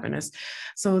killer of happiness.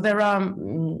 So there are,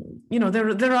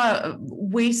 there are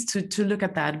ways to look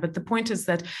at that. But the point is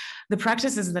that the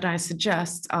practices that I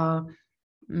suggest are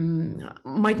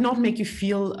might not make you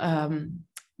feel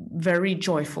very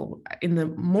joyful in the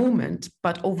moment,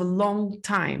 but over long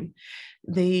time,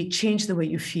 they change the way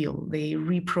you feel. They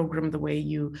reprogram the way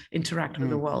you interact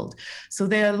with the world. So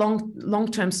they are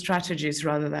long-term strategies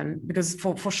rather than, because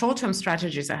for short-term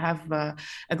strategies, I have a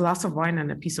glass of wine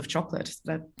and a piece of chocolate.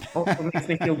 That also makes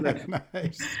me feel good.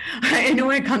 Nice. I know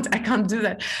I can't do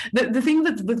that. The thing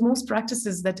with most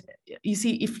practices that you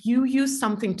see, if you use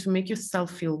something to make yourself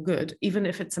feel good, even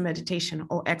if it's a meditation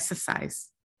or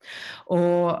exercise,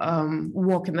 or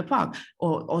walk in the park,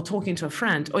 or talking to a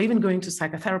friend, or even going to a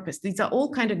psychotherapist. These are all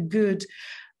kind of good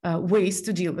ways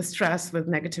to deal with stress, with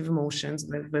negative emotions,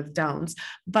 with downs.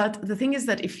 But the thing is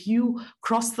that if you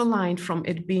cross the line from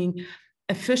it being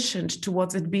efficient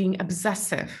towards it being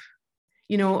obsessive,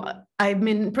 I've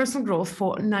been in personal growth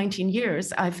for 19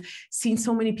 years. I've seen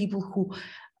so many people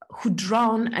who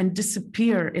drown and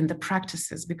disappear in the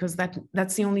practices because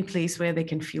that's the only place where they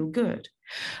can feel good.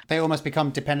 They almost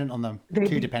become dependent on them,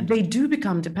 too dependent. They do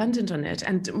become dependent on it.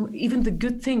 And even the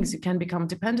good things, you can become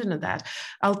dependent on that.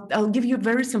 I'll give you a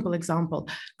very simple example.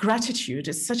 Gratitude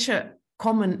is such a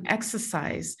common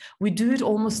exercise. We do it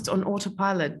almost on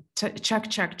autopilot,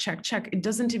 check. It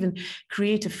doesn't even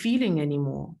create a feeling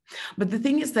anymore. But the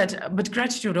thing is but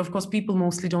gratitude, of course, people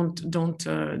mostly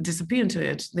don't disappear into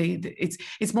it.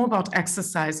 It's more about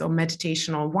exercise or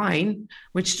meditation or wine,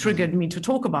 which triggered me to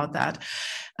talk about that.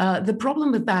 The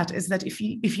problem with that is that if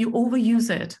you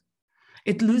overuse it,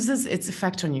 it loses its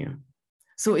effect on you.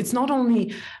 So it's not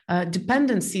only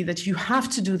dependency that you have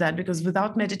to do that because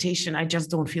without meditation, I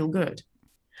just don't feel good.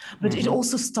 But it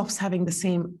also stops having the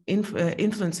same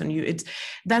influence on you.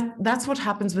 That's what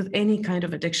happens with any kind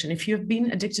of addiction. If you have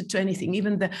been addicted to anything,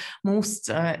 even the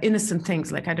most innocent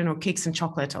things like, I don't know, cakes and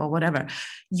chocolate or whatever,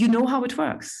 you know how it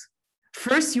works.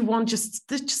 First, you want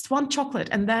just one chocolate,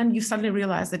 and then you suddenly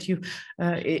realize that you,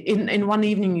 in one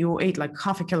evening, you ate like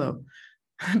half a kilo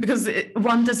because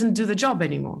one doesn't do the job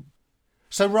anymore.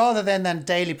 So rather than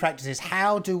daily practices,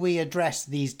 how do we address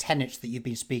these tenets that you've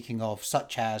been speaking of,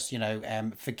 such as,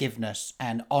 forgiveness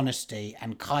and honesty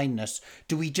and kindness?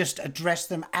 Do we just address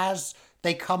them as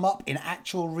they come up in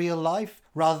actual real life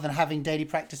rather than having daily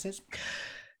practices?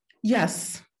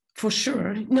 Yes, for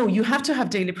sure. No, you have to have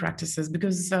daily practices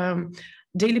because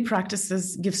daily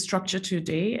practices give structure to your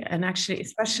day. And actually,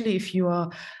 especially if you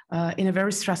are in a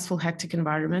very stressful, hectic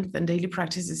environment, then daily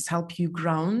practices help you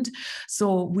ground.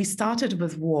 So we started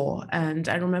with war. And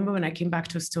I remember when I came back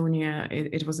to Estonia,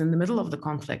 it was in the middle of the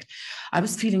conflict. I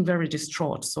was feeling very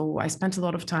distraught. So I spent a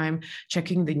lot of time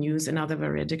checking the news, another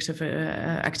very addictive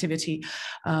activity,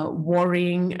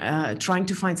 worrying, trying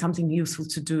to find something useful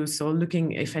to do. So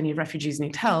looking if any refugees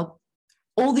need help.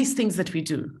 All these things that we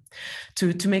do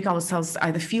to make ourselves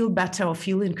either feel better or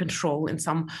feel in control in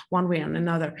one way or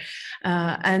another.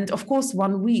 And of course,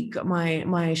 1 week,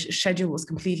 my schedule was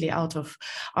completely out of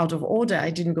order. I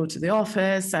didn't go to the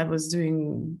office. I was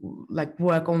doing like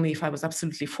work only if I was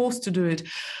absolutely forced to do it.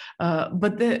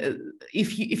 But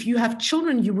if you have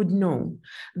children, you would know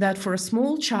that for a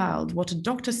small child, what a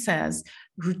doctor says,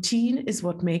 routine is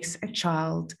what makes a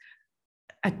child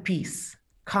at peace,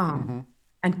 calm. Mm-hmm.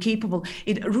 And capable.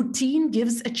 Routine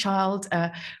gives a child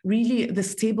really the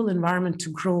stable environment to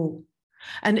grow.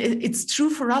 And it's true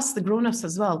for us, the grown-ups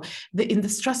as well. In the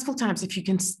stressful times, if you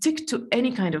can stick to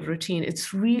any kind of routine,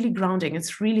 it's really grounding.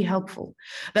 It's really helpful.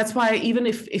 That's why even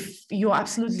if you're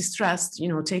absolutely stressed,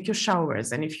 take your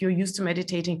showers. And if you're used to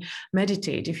meditating,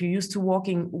 meditate. If you're used to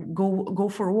walking, go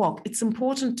for a walk. It's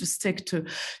important to stick to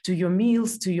your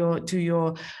meals, to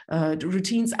your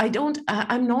routines.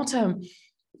 I'm not a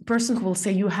person who will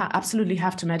say you absolutely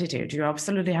have to meditate, you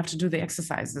absolutely have to do the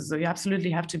exercises, or you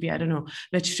absolutely have to be,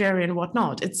 vegetarian,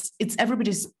 whatnot. It's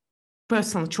everybody's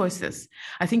personal choices.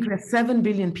 I think we have 7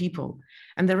 billion people,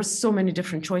 and there are so many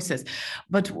different choices.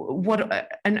 But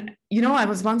I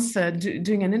was once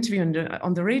doing an interview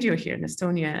on the radio here in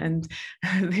Estonia, and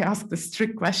they asked the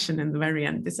strict question in the very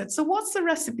end. They said, "So what's the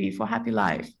recipe for happy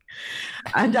life?"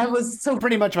 And I was so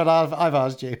pretty much what I've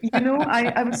asked you.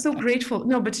 I was so grateful.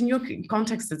 No, but in your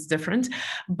context, it's different.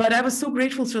 But I was so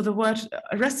grateful to the word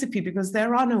recipe because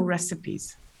there are no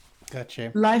recipes.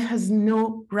 Gotcha. Life has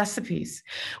no recipes.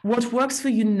 What works for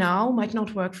you now might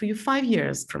not work for you 5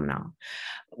 years from now.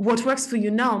 What works for you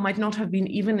now might not have been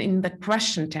even in the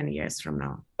question 10 years from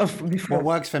now. What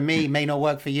works for me may not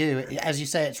work for you. As you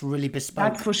say, it's really bespoke.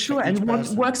 That's for sure. And what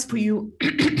works for you,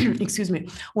 excuse me,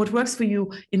 what works for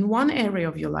you in one area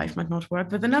of your life might not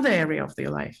work with another area of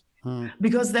your life.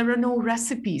 Because there are no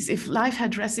recipes. If life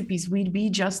had recipes, we'd be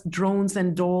just drones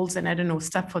and dolls and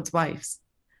Stepford's wives.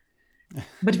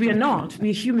 But we are not.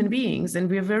 We're human beings, and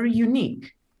we are very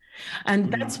unique. And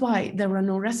that's why there are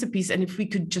no recipes. And if we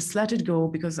could just let it go,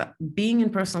 because being in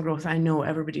personal growth, I know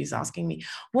everybody's asking me,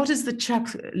 what is the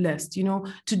checklist,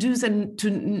 to-dos and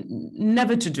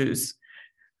never to-dos?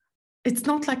 It's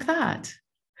not like that.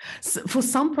 So for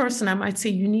some person, I might say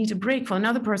you need a break. For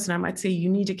another person, I might say you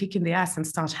need a kick in the ass and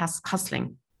start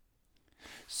hustling.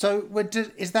 So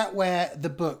is that where the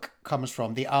book comes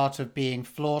from, The Art of Being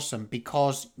Flawsome?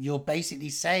 Because you're basically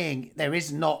saying there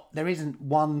isn't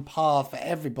one path for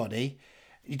everybody.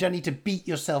 You don't need to beat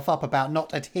yourself up about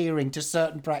not adhering to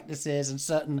certain practices and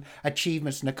certain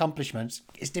achievements and accomplishments.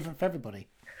 It's different for everybody.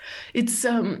 It's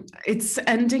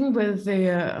ending with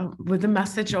the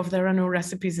message of there are no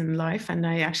recipes in life, and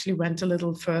I actually went a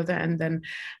little further, and then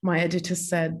my editor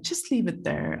said just leave it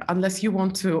there unless you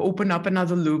want to open up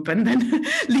another loop and then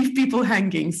leave people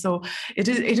hanging. So it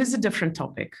is a different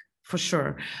topic. For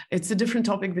sure. It's a different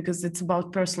topic because it's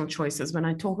about personal choices. When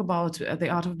I talk about the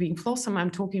art of being flawsome, I'm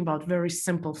talking about very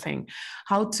simple thing,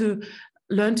 how to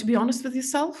learn to be honest with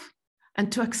yourself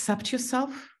and to accept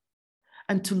yourself.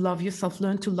 And to love yourself,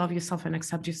 learn to love yourself and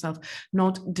accept yourself,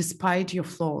 not despite your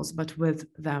flaws, but with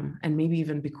them, and maybe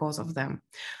even because of them.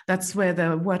 That's where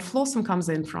the word flawsome comes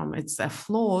in from. It's a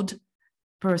flawed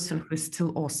person who is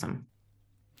still awesome.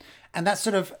 And that's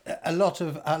sort of a lot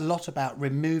about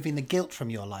removing the guilt from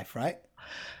your life, right?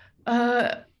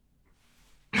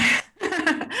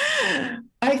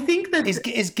 I think that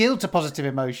is guilt a positive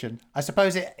emotion? I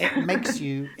suppose it makes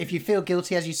you, if you feel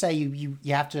guilty, as you say, you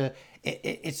have to.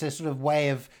 It's a sort of way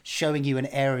of showing you an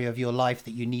area of your life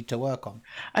that you need to work on.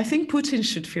 I think Putin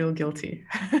should feel guilty.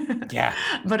 Yeah,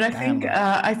 but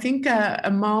I think a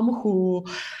mom who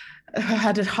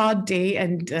had a hard day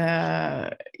and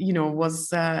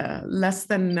was less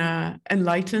than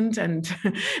enlightened and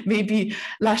maybe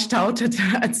lashed out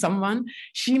at someone,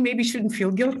 she maybe shouldn't feel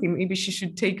guilty. Maybe she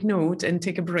should take note and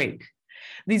take a break.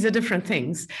 These are different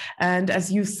things. And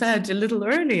as you said a little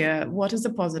earlier, what is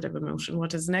a positive emotion?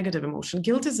 What is negative emotion?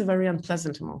 Guilt is a very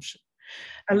unpleasant emotion.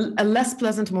 A less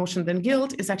pleasant emotion than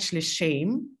guilt is actually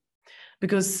shame,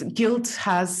 because guilt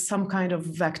has some kind of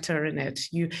vector in it.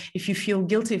 If you feel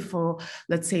guilty for,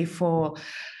 let's say, for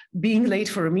being late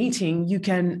for a meeting, you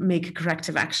can make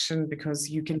corrective action because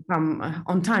you can come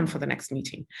on time for the next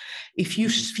meeting. If you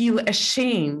feel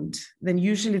ashamed, then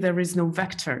usually there is no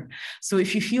vector. So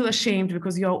if you feel ashamed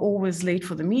because you're always late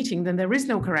for the meeting, then there is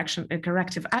no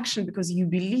corrective action, because you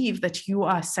believe that you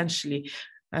are essentially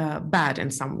bad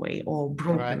in some way, or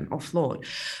broken, or flawed.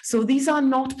 So these are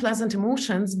not pleasant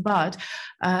emotions, but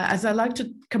as I like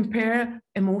to compare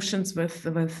emotions with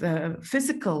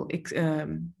physical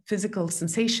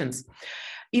sensations,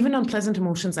 even unpleasant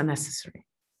emotions are necessary,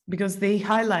 because they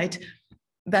highlight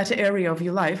that area of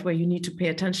your life where you need to pay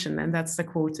attention. And that's the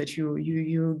quote that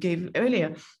you gave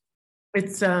earlier.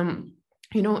 It's in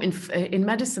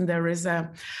medicine there is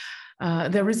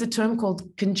a term called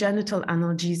congenital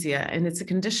analgesia, and it's a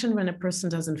condition when a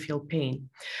person doesn't feel pain,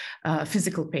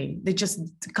 physical pain. They just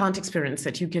can't experience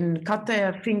it. You can cut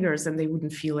their fingers and they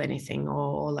wouldn't feel anything,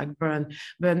 or like burn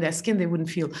their skin, they wouldn't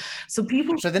feel. So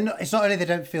it's not only they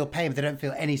don't feel pain, but they don't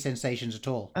feel any sensations at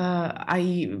all.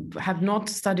 I have not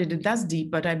studied it as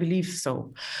deep, but I believe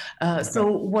so. So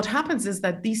what happens is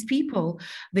that these people,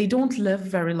 they don't live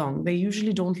very long. They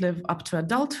usually don't live up to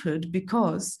adulthood,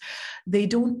 because they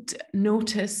don't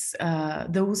notice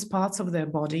those parts of their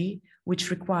body which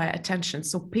require attention.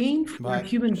 So pain for a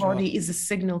human body is a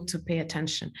signal to pay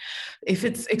attention. If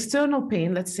it's external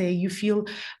pain, let's say you feel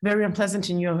very unpleasant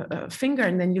in your finger,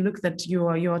 and then you look that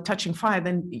you're touching fire,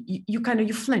 then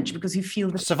you flinch, because you feel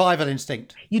the survival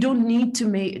instinct. You don't need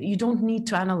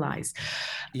to analyze.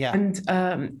 Yeah.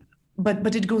 And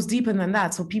but it goes deeper than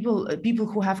that. So people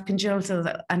who have congenital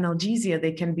analgesia,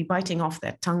 they can be biting off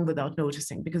their tongue without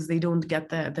noticing, because they don't get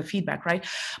the feedback, right?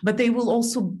 But they will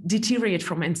also deteriorate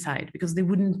from inside, because they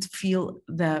wouldn't feel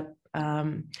the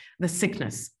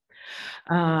sickness.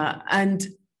 And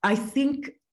I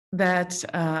think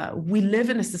that we live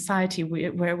in a society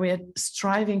where we're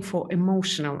striving for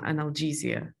emotional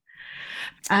analgesia.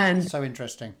 And so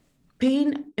interesting.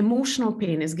 Emotional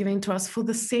pain is given to us for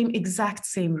the exact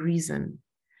same reason.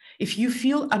 If you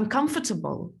feel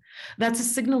uncomfortable, that's a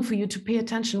signal for you to pay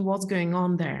attention what's going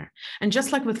on there. And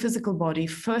just like with physical body,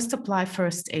 first apply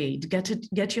first aid, get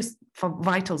your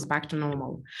vitals back to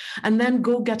normal, and then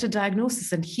go get a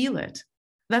diagnosis and heal it.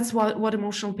 That's what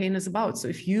emotional pain is about. So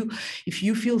if you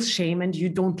feel shame and you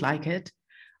don't like it,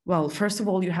 well, first of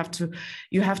all, you have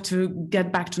to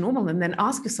get back to normal, and then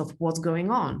ask yourself, what's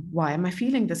going on? Why am I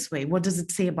feeling this way? What does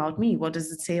it say about me? What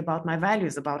does it say about my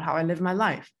values, about how I live my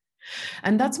life?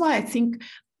 And that's why I think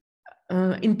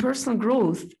in personal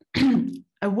growth,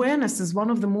 awareness is one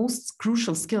of the most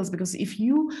crucial skills, because if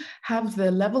you have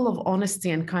the level of honesty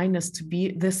and kindness to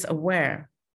be this aware,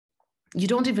 you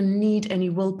don't even need any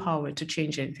willpower to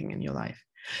change anything in your life.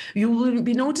 You will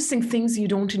be noticing things you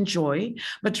don't enjoy,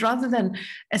 but rather than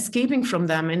escaping from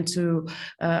them into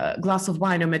a glass of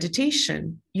wine or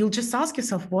meditation, you'll just ask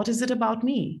yourself, what is it about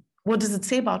me? What does it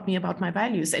say about me, about my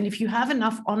values? And if you have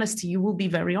enough honesty, you will be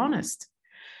very honest.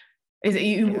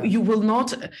 You will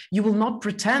not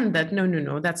pretend that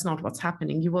no, that's not what's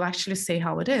happening. You will actually say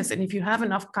how it is. And if you have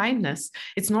enough kindness,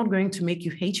 it's not going to make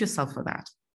you hate yourself for that.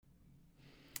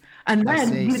 And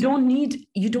then you don't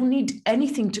need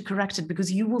anything to correct it,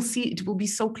 because you will see it will be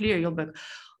so clear. You'll be,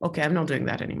 okay, I'm not doing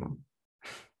that anymore.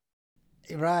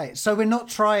 Right. So we're not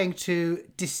trying to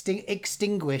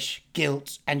extinguish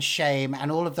guilt and shame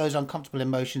and all of those uncomfortable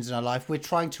emotions in our life. We're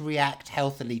trying to react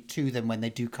healthily to them when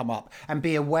they do come up, and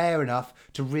be aware enough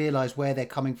to realize where they're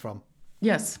coming from.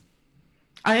 Yes.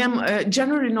 I am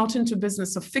generally not into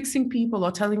business of fixing people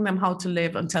or telling them how to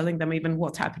live and telling them even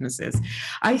what happiness is.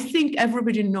 I think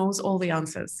everybody knows all the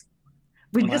answers.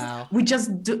 We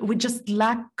just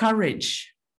lack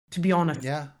courage, to be honest.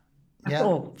 Yeah,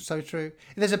 so true.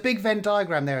 There's a big Venn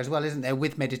diagram there as well, isn't there,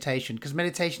 with meditation? Because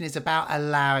meditation is about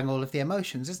allowing all of the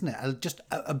emotions, isn't it? Just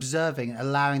observing,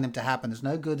 allowing them to happen. There's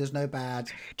no good, there's no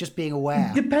bad, just being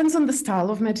aware. Depends on the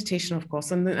style of meditation, of course,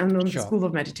 and on the school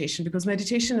of meditation, because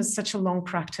meditation is such a long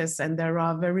practice, and there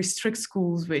are very strict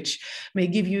schools which may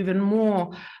give you even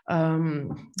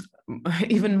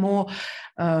more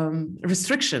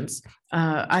restrictions.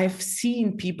 I've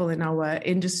seen people in our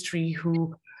industry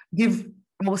who give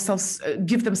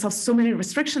themselves so many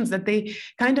restrictions that they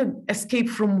kind of escape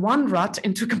from one rut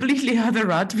into a completely other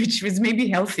rut, which is maybe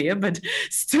healthier, but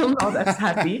still not as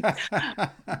happy.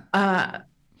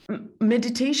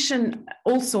 Meditation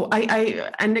also,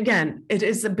 and again, it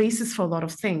is a basis for a lot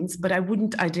of things, but I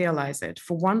wouldn't idealize it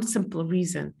for one simple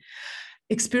reason.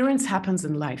 Experience happens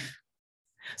in life.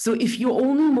 So if your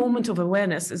only moment of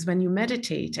awareness is when you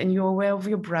meditate and you're aware of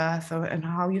your breath and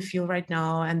how you feel right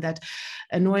now, and that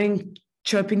annoying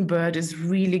chirping bird is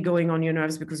really going on your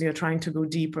nerves because you're trying to go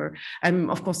deeper, I'm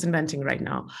of course inventing right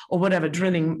now, or whatever,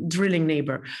 drilling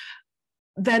neighbor,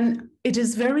 then it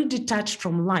is very detached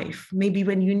from life. Maybe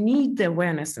when you need the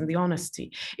awareness and the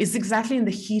honesty, it's exactly in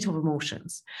the heat of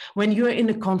emotions. When you're in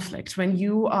a conflict, when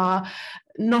you are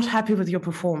not happy with your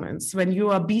performance, when you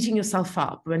are beating yourself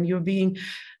up, when you're being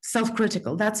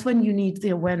self-critical, that's when you need the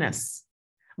awareness.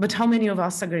 But how many of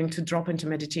us are going to drop into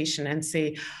meditation and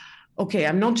say, okay,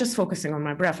 I'm not just focusing on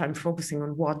my breath, I'm focusing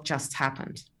on what just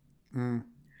happened.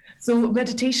 So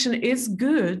meditation is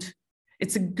good.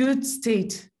 It's a good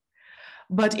state.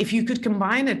 But if you could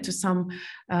combine it to some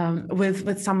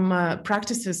with some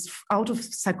practices out of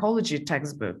psychology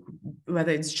textbook,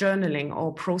 whether it's journaling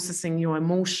or processing your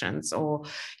emotions or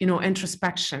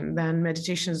introspection, then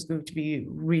meditation is going to be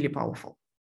really powerful.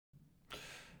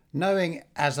 Knowing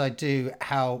as I do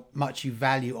how much you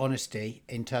value honesty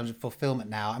in terms of fulfillment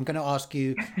now, I'm going to ask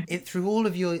you, through all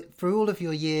of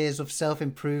your years of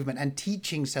self-improvement and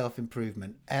teaching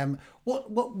self-improvement,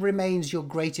 what remains your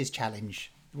greatest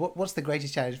challenge? What's the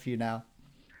greatest challenge for you now?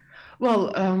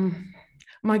 Well,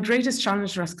 my greatest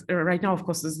challenge right now, of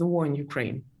course, is the war in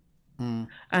Ukraine.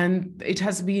 And it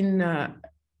has been an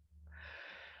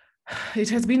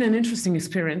interesting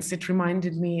experience. It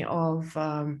reminded me of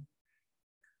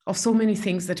so many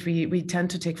things that we tend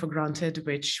to take for granted,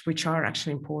 which are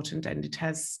actually important. And it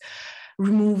has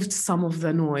removed some of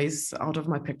the noise out of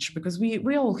my picture, because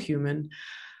we're all human.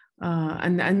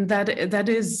 And that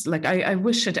is like, I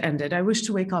wish it ended. I wish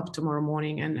to wake up tomorrow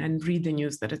morning and read the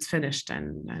news that it's finished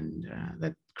and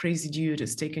that crazy dude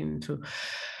is taken to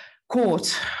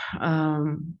court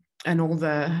and all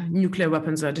the nuclear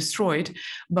weapons are destroyed.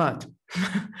 But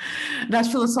that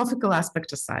philosophical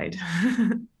aspect aside,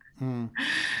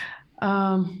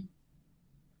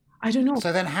 I don't know.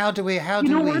 So then how do we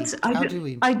live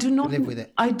with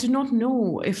it? I do not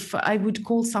know if I would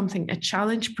call something a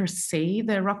challenge per se.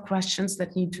 There are questions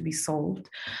that need to be solved.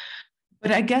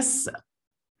 But I guess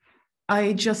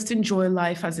I just enjoy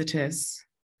life as it is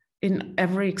in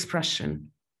every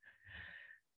expression.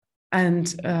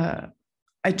 And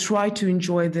I try to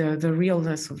enjoy the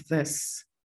realness of this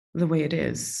the way it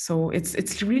is. So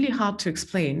it's really hard to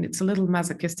explain. It's a little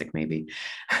masochistic maybe.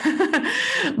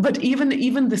 But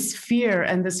even this fear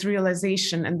and this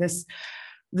realization and this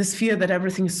fear that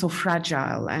everything is so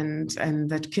fragile and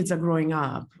that kids are growing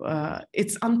up, and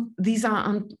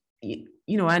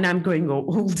I'm going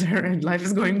older and life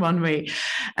is going one way,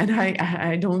 and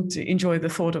I don't enjoy the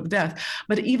thought of death.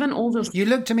 But even all those... You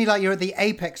look to me like you're at the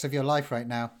apex of your life right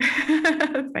now.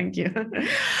 Thank you.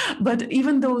 But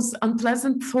even those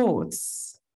unpleasant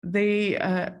thoughts, they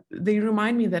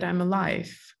remind me that I'm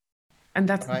alive. And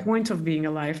that's right. The point of being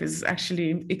alive, is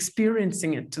actually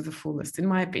experiencing it to the fullest, in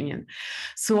my opinion.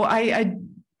 So I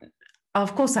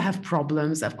of course, I have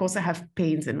problems. Of course, I have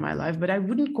pains in my life, but I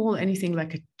wouldn't call anything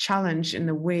like a challenge in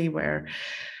a way where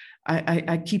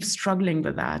I keep struggling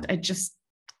with that. I just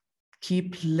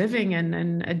keep living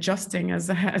and adjusting as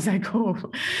I go.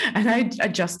 And I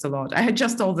adjust a lot. I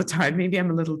adjust all the time. Maybe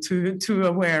I'm a little too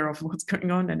aware of what's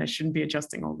going on, and I shouldn't be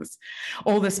adjusting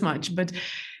all this much. But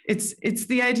it's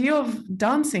the idea of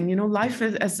dancing. Life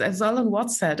is, as Alan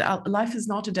Watts said, life is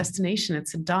not a destination,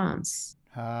 it's a dance.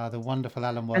 The wonderful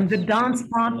Alan Watts. And the dance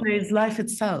partner is life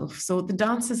itself. So the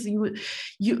dances you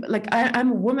like.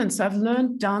 I'm a woman, so I've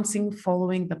learned dancing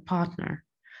following the partner.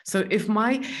 So if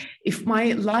my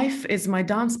life is my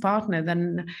dance partner,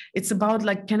 then it's about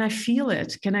like, can I feel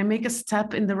it? Can I make a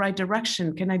step in the right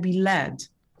direction? Can I be led?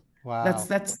 Wow.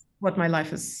 That's what my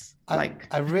life is like.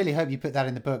 I really hope you put that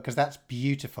in the book, because that's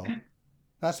beautiful.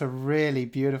 That's a really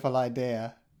beautiful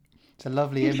idea. It's a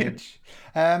lovely image.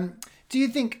 Do you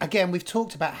think, again, we've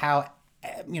talked about how,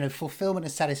 fulfillment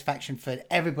and satisfaction for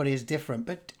everybody is different,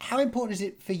 but how important is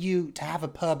it for you to have a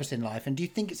purpose in life? And do you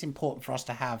think it's important for us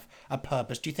to have a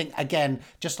purpose? Do you think, again,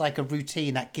 just like a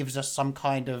routine, that gives us some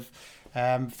kind of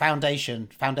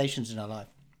foundations in our life?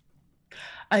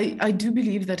 I do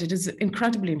believe that it is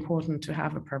incredibly important to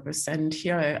have a purpose. And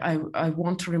here I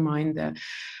want to remind the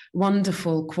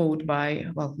wonderful quote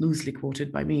loosely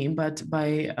quoted by me, but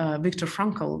by Viktor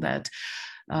Frankl, that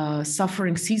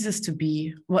suffering ceases to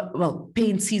be,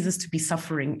 pain ceases to be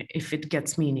suffering if it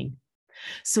gets meaning.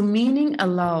 So meaning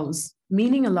allows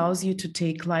you to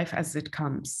take life as it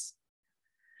comes.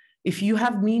 If you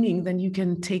have meaning, then you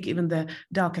can take even the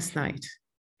darkest night.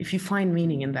 if you find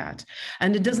meaning in that.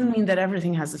 And it doesn't mean that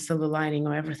everything has a silver lining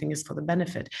or everything is for the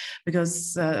benefit,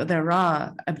 because there are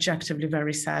objectively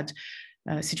very sad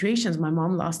situations. My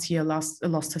mom last year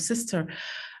lost her sister,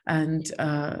 and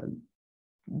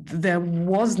there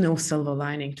was no silver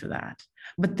lining to that.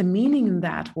 But the meaning in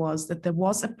that was that there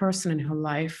was a person in her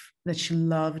life that she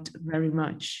loved very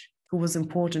much, who was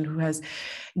important, who has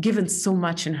given so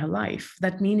much in her life.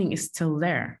 That meaning is still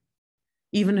there,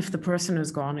 even if the person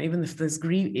is gone, even if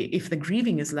if the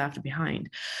grieving is left behind.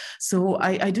 So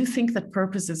I do think that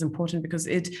purpose is important, because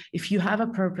if you have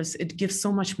a purpose, it gives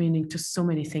so much meaning to so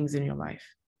many things in your life.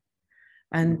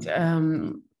 And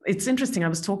it's interesting.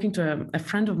 I was talking to a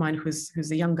friend of mine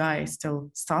who's a young guy still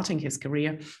starting his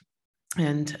career.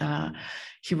 And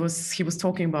he was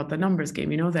talking about the numbers game.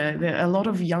 There a lot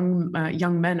of young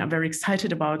men are very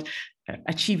excited about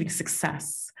achieving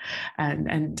success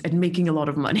and making a lot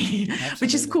of money,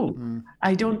 which is cool.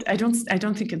 I don't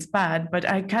think it's bad, but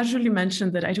I casually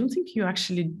mentioned that I don't think you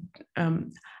actually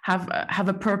have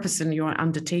a purpose in your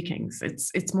undertakings.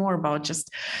 It's more about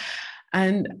just.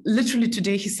 And literally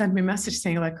today he sent me a message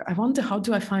saying, like, I wonder, how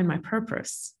do I find my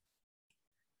purpose?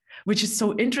 Which is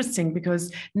so interesting,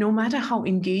 because no matter how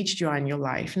engaged you are in your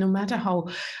life, no matter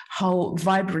how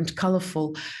vibrant,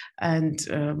 colorful, and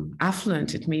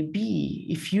affluent it may be,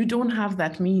 if you don't have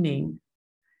that meaning,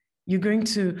 you're going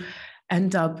to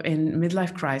end up in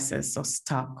midlife crisis or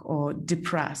stuck or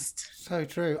depressed. So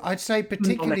true. I'd say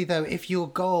particularly though, if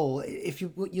you're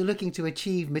looking to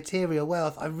achieve material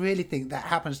wealth, I really think that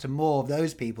happens to more of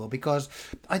those people, because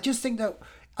I think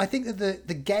that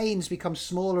the gains become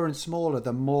smaller and smaller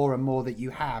the more and more that you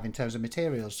have in terms of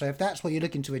materials. So if that's what you're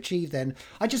looking to achieve, then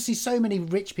I just see so many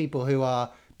rich people who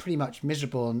are pretty much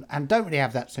miserable and don't really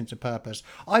have that sense of purpose.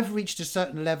 I've reached a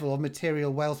certain level of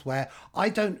material wealth where I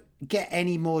don't get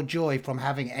any more joy from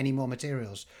having any more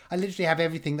materials. I literally have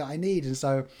everything that I need. And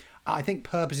so I think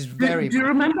purpose is very... Do you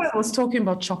remember I was talking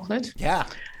about chocolate? Yeah.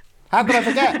 How could I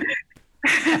forget?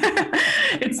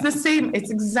 It's the same. It's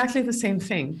exactly the same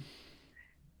thing.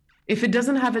 If it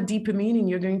doesn't have a deeper meaning,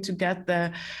 you're going to get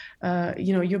that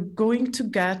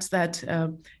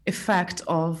effect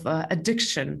of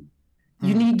addiction.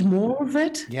 You need more of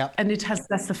it, and it has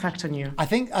less effect on you. I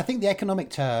think the economic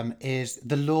term is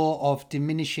the law of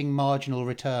diminishing marginal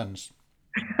returns.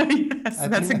 Yes,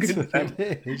 that's a good term.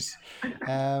 It is.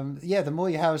 The more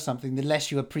you have of something, the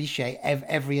less you appreciate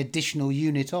every additional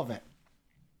unit of it.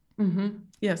 Mm-hmm.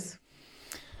 Yes.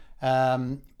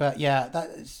 But yeah,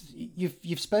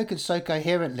 you've spoken so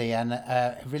coherently, and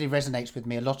it really resonates with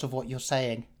me, a lot of what you're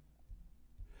saying.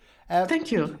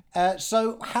 Thank you.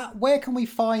 So where can we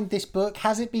find this book?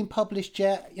 Has it been published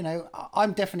yet?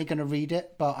 I'm definitely going to read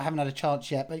it, but I haven't had a chance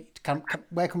yet. But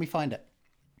where can we find it?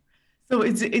 So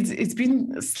it's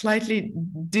been slightly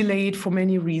delayed for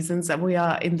many reasons. That we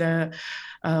are in the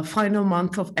final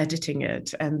month of editing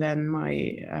it, and then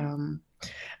my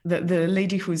the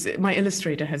lady who's my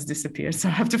illustrator has disappeared, so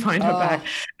I have to find her back.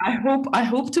 I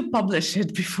hope to publish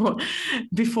it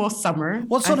before summer.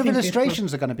 What sort of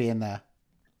illustrations are going to be in there?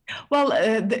 Well,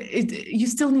 you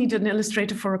still need an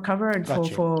illustrator for a cover and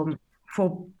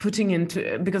for putting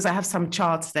into, because I have some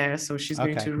charts there, so she's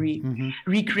going to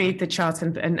recreate the charts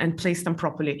and place them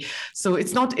properly. So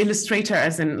it's not illustrator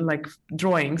as in like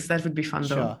drawings. That would be fun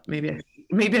though.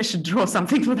 Maybe I should draw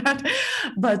something for that.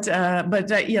 But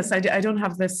yes, I don't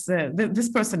have this. This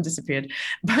person disappeared,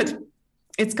 but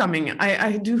it's coming.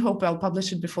 I do hope I'll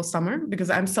publish it before summer, because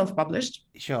I'm self-published.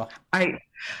 Sure.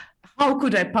 How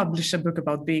could I publish a book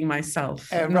about being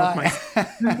myself? Not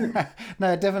myself.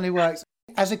 No, it definitely works.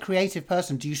 As a creative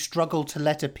person, do you struggle to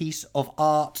let a piece of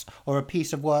art or a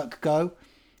piece of work go?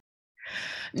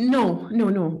 No.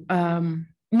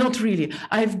 Not really.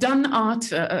 I've done art,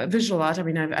 visual art. I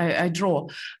mean, I draw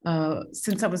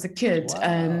since I was a kid. Wow.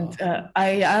 And I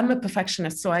am a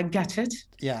perfectionist, so I get it.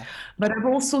 Yeah. But I've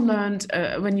also learned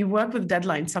when you work with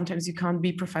deadlines, sometimes you can't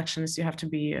be perfectionist. You have to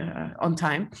be on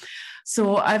time.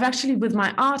 So I've actually, with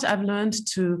my art, I've learned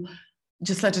to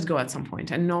just let it go at some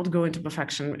point and not go into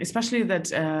perfection, especially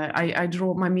that I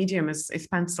draw, my medium is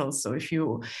pencil. So if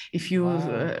you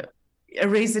wow.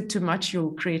 Erase it too much,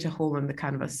 you'll create a hole in the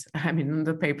canvas, in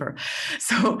the paper.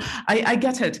 So I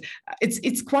get it.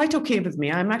 It's quite okay with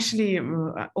me. I'm actually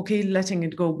okay letting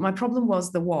it go. My problem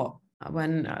was the war.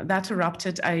 When that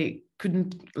erupted, I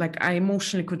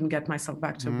emotionally couldn't get myself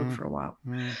back to a book for a while,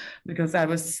 because I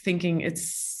was thinking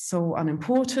it's so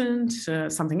unimportant.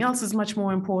 Something else is much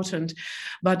more important.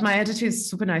 But my editor is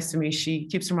super nice to me. She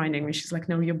keeps reminding me. She's like,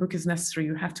 no, your book is necessary.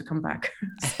 You have to come back.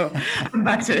 So I'm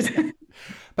back to it.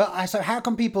 But so how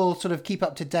can people sort of keep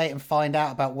up to date and find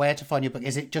out about where to find your book?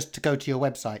 Is it just to go to your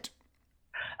website?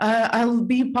 I'll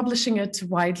be publishing it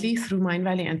widely through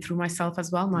Mindvalley and through myself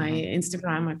as well. My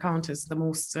Instagram account is the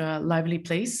most lively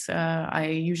place. I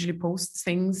usually post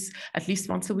things at least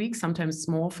once a week, sometimes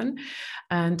more often.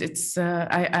 And it's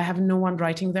I have no one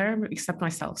writing there except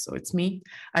myself. So it's me.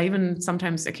 I even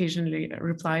sometimes occasionally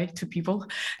reply to people.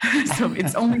 So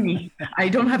it's only me. I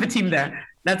don't have a team there.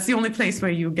 That's the only place where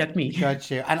you get me.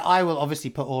 Got you. And I will obviously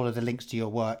put all of the links to your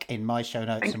work in my show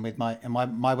notes and with my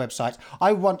website.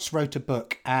 I once wrote a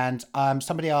book, and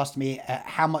somebody asked me,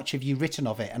 how much have you written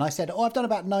of it? And I said, I've done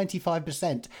about 95%.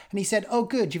 And he said, oh,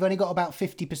 good. You've only got about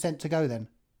 50% to go then.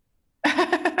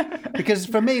 Because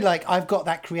for me, like, I've got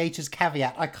that creator's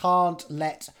caveat. I've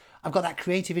got that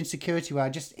creative insecurity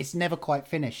where it's never quite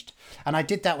finished. And I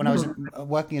did that when I was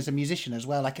working as a musician as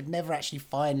well. I could never actually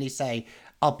finally say,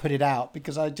 I'll put it out,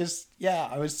 because I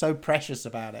was so precious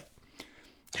about it.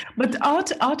 But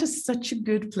art is such a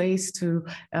good place to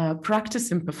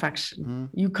practice imperfection.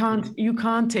 You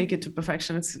can't take it to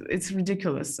perfection. It's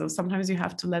ridiculous. So sometimes you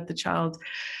have to let the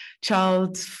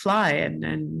child fly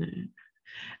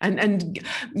and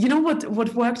you know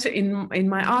what worked in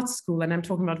my art school, and I'm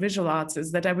talking about visual arts,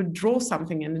 is that I would draw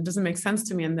something and it doesn't make sense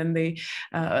to me, and then they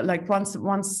like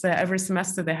once every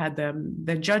semester they had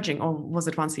their judging, or was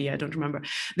it once a year, I don't remember.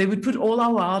 They would put all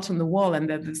our art on the wall, and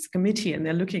there's this committee, and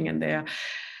they're looking and they're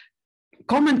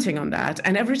commenting on that.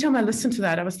 And every time I listened to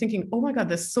that, I was thinking, oh my God,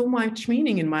 there's so much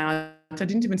meaning in my art. I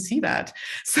didn't even see that.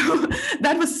 So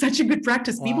that was such a good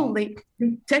practice. Wow. People,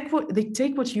 they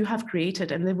take what you have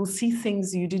created, and they will see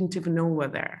things you didn't even know were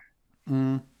there.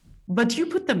 But you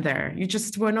put them there. You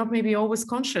just were not maybe always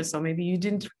conscious, or maybe you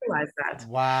didn't realize that.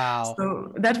 Wow.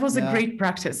 So that was a great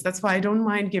practice. That's why I don't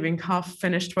mind giving half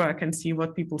finished work and see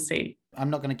what people say. I'm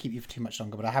not going to keep you for too much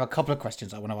longer, but I have a couple of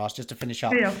questions I want to ask just to finish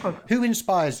up. Yeah, of course. Who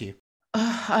inspires you?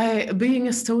 Being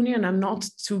Estonian, I'm not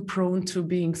too prone to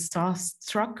being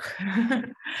starstruck.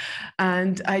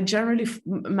 And I generally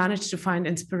manage to find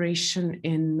inspiration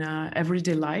in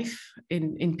everyday life,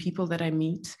 in people that I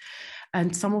meet.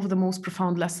 And some of the most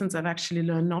profound lessons I've actually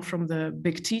learned, not from the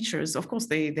big teachers. Of course,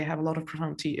 they have a lot of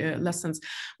profound lessons,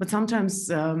 but sometimes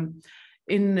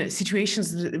in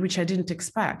situations which I didn't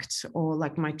expect, or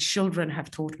like my children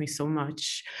have taught me so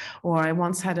much. Or I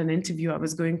once had an interview, I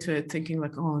was going to it thinking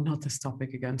like, oh, not this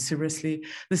topic again, seriously,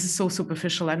 this is so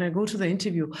superficial. And I go to the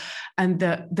interview, and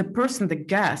the person, the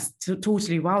guest,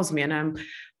 totally wows me, and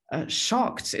I'm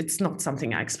shocked. It's not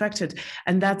something I expected.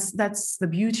 And that's the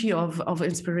beauty of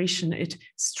inspiration. It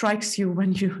strikes you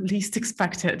when you least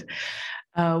expect it.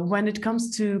 When it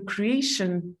comes to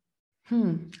creation,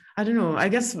 I don't know. I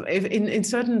guess if in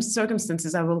certain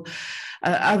circumstances, I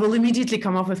will immediately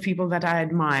come up with people that I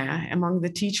admire. Among the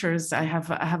teachers, I have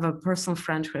a personal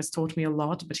friend who has taught me a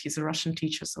lot, but he's a Russian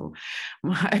teacher, so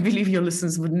I believe your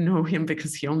listeners wouldn't know him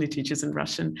because he only teaches in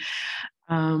Russian.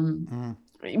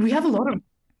 We have a lot of.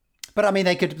 But I mean,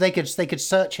 they could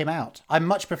search him out. I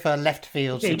much prefer left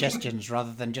field suggestions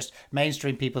rather than just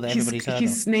mainstream people that everybody's heard of.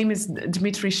 His name is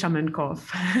Dmitry Shamenkov,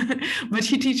 but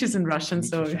he teaches in Russian.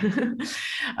 So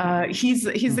he's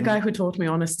the guy who taught me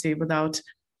honesty without.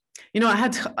 I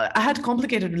had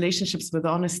complicated relationships with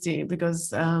honesty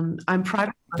because I'm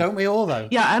private. Don't we all though?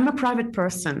 Yeah, I'm a private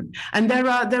person, and there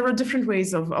are different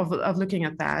ways of looking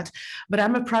at that. But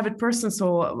I'm a private person,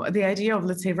 so the idea of,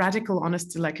 let's say, radical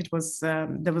honesty, like it was,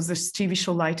 there was this TV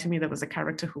show Lie to Me. There was a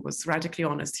character who was radically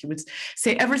honest. He would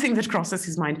say everything that crosses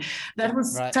his mind. That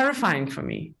was terrifying for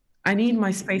me. I need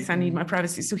my space. I need my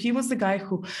privacy. So he was the guy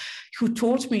who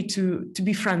taught me to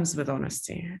be friends with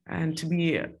honesty and to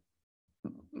be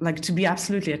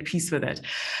absolutely at peace with it.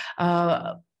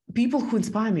 People who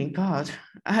inspire me, God,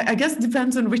 I guess it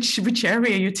depends on which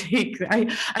area you take.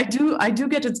 I do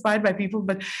get inspired by people,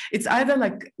 but it's either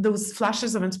like those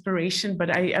flashes of inspiration, but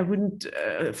I wouldn't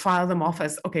file them off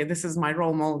as, okay, this is my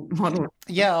role model.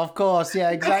 Yeah, of course.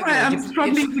 Yeah, exactly. I'm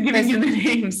struggling to giving you the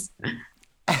names.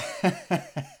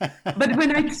 But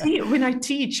when I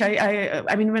teach,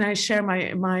 I mean, when I share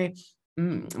my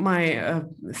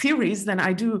theories, then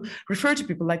I do refer to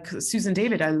people like Susan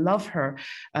David. I love her.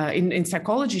 In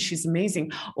psychology, she's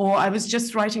amazing. Or I was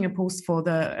just writing a post for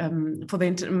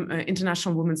the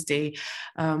International Women's Day.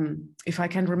 If I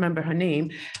can remember her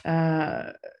name,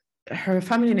 her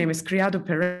family name is Criado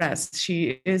Perez.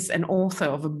 She is an author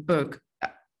of a book.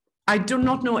 I do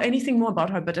not know anything more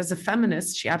about her, but as a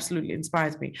feminist, she absolutely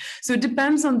inspires me. So it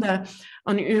depends on the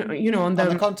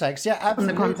context. Yeah, absolutely. On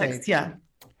the context, yeah.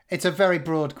 It's a very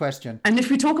broad question. And if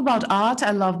we talk about art,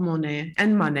 I love Monet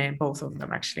and Manet, both of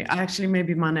them, actually. I actually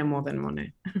maybe Manet more than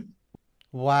Monet.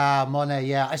 Wow, Monet.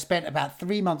 Yeah, I spent about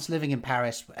 3 months living in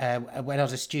Paris when I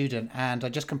was a student, and I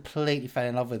just completely fell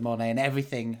in love with Monet and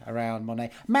everything around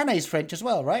Monet. Manet's French as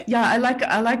well, right? Yeah, I like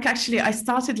actually I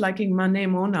started liking Manet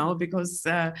more now because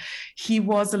he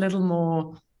was a little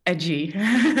more edgy.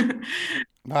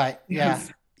 Right. Yeah.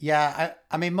 Yes. Yeah.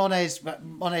 I mean,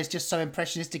 Monet's just so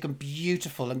impressionistic and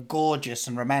beautiful and gorgeous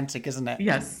and romantic, isn't it?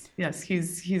 Yes,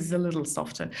 he's a little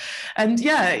softer, and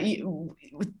yeah,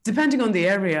 depending on the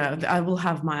area, I will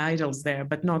have my idols there,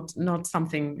 but not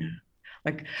something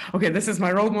like, okay, this is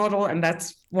my role model, and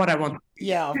that's what I want.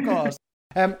 Yeah, of course.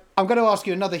 I'm going to ask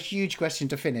you another huge question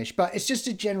to finish, but it's just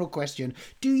a general question.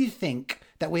 Do you think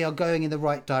that we are going in the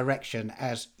right direction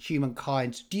as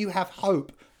humankind? Do you have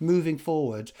hope moving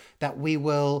forward that we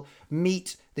will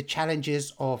meet the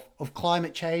challenges of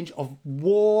climate change, of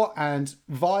war and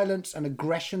violence and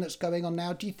aggression that's going on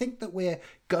now? Do you think that we're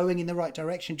going in the right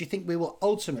direction? Do you think we will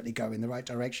ultimately go in the right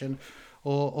direction?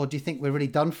 Or do you think we're really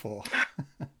done for?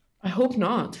 I hope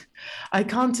not. I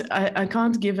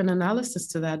can't give an analysis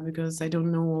to that because I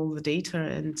don't know all the data,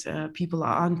 and people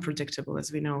are unpredictable,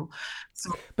 as we know.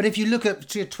 So But if you look at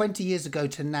 20 years ago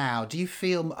to now, do you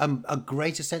feel a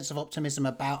greater sense of optimism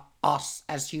about us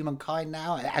as humankind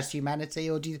now, as humanity,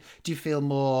 or do you feel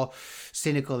more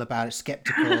cynical about it,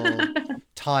 skeptical,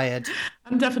 tired?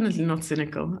 I'm definitely not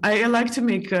cynical. I like to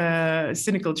make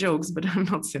cynical jokes, but I'm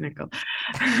not cynical.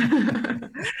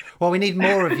 Well, we need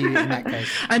more of you in that case.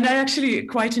 And I actually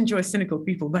quite enjoy cynical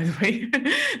people, by the way.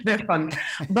 They're fun.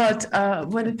 But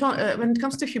when it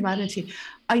comes to humanity,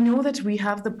 I know that we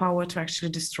have the power to actually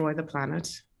destroy the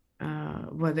planet,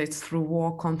 whether it's through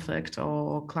war, conflict,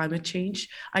 or climate change.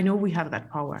 I know we have that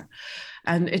power,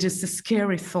 and it is a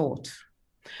scary thought.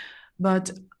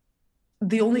 But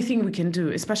the only thing we can do,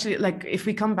 especially like if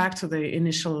we come back to the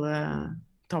initial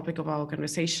topic of our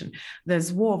conversation,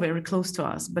 there's war very close to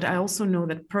us, but I also know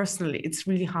that personally it's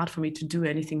really hard for me to do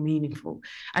anything meaningful.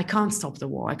 I can't stop the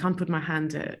war. I can't put my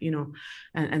hand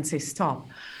and say stop.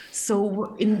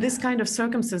 So in this kind of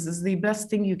circumstances, the best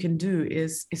thing you can do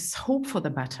is hope for the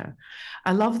better.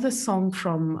 I love the song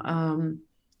from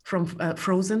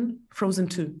Frozen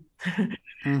 2.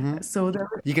 Hmm. So there,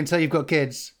 You can tell you've got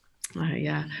kids.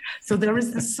 yeah. So there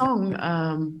is this song,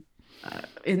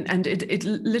 and it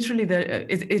literally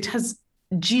it has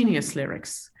genius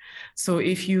lyrics. So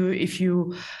if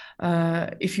you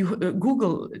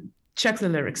Google, check the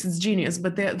lyrics, it's genius.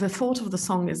 But the thought of the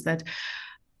song is that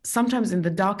sometimes in the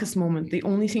darkest moment, the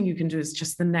only thing you can do is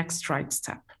just the next right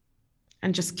step,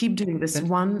 and just keep doing this Then-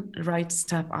 one right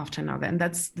step after another, and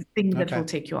that's the thing that Okay. will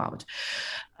take you out.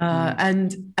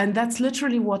 And that's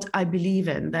literally what I believe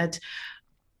in, that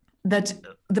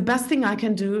the best thing I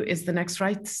can do is the next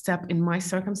right step in my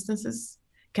circumstances.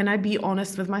 Can I be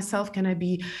honest with myself? Can I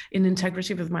be in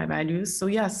integrity with my values? So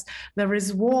yes, there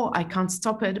is war. I can't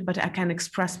stop it, but I can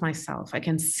express myself. I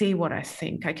can say what I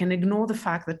think. I can ignore the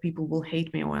fact that people will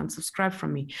hate me or unsubscribe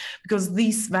from me, because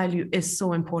this value is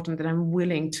so important that I'm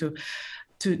willing to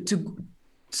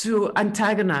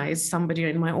antagonize somebody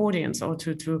in my audience, or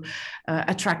to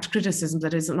attract criticism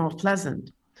that is not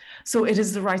pleasant. So it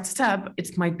is the right step.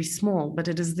 It might be small, but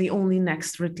it is the only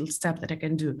next little step that I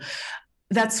can do.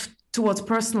 That's towards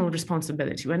personal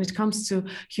responsibility. When it comes to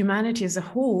humanity as a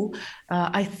whole,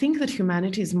 I think that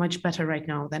humanity is much better right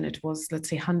now than it was, let's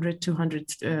say, 100,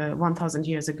 200, 1,000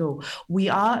 years ago. We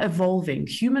are evolving.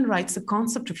 Human rights, the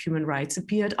concept of human rights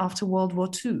appeared after World War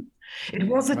II. It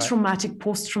was a traumatic,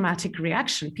 post-traumatic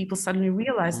reaction. People suddenly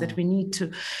realized that we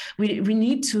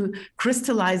need to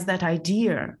crystallize that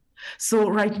idea. So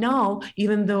right now,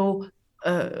 even though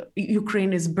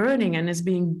Ukraine is burning and is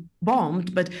being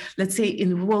bombed, but let's say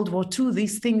in World War II,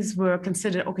 these things were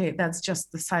considered, okay, that's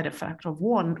just the side effect of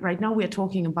war. And right now we are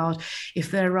talking about, if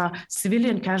there are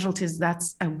civilian casualties,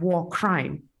 that's a war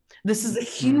crime. This is a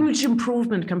huge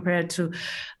improvement compared to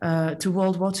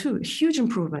World War II, a huge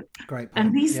improvement. Great.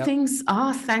 And these things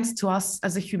are thanks to us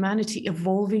as a humanity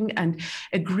evolving and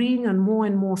agreeing on more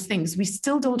and more things. We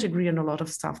still don't agree on a lot of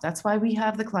stuff. That's why we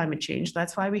have the climate change.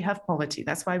 That's why we have poverty.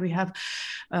 That's why we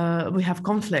have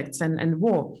conflicts and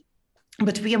war.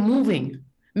 But we are moving.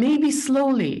 Maybe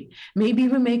slowly, maybe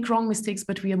we make wrong mistakes,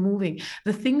 but we are moving.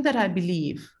 The thing that I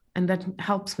believe, and that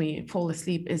helps me fall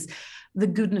asleep, is the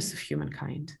goodness of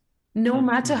humankind. No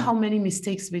matter how many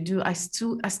mistakes we do, I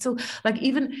still like,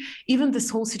 even this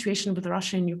whole situation with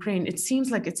Russia and Ukraine, it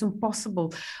seems like it's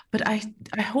impossible. But I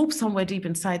hope somewhere deep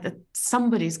inside that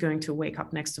somebody's going to wake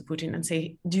up next to Putin and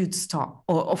say, dude, stop,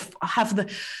 or have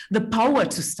the power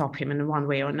to stop him in one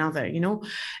way or another.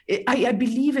 I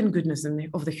believe in goodness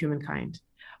of the humankind.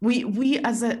 We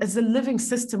as a living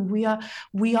system, we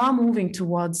are moving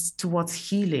towards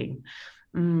healing.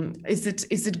 Is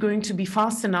it going to be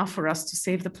fast enough for us to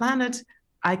save the planet?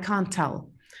 I can't tell.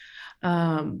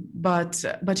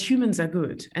 But humans are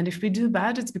good. And if we do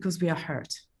bad, it's because we are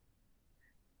hurt.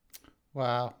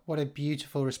 Wow, what a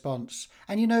beautiful response.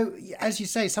 And as you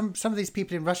say, some of these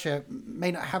people in Russia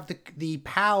may not have the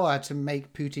power to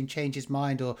make Putin change his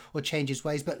mind or change his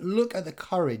ways, but look at the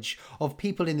courage of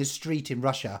people in the street in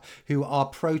Russia who are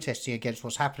protesting against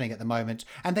what's happening at the moment,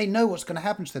 and they know what's going to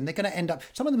happen to them. They're going to end up,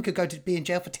 some of them could be in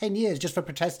jail for 10 years just for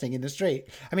protesting in the street.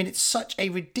 I mean, it's such a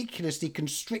ridiculously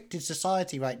constricted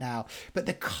society right now, but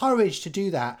the courage to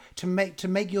do that, to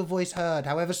make your voice heard,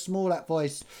 however small that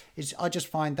voice is, I just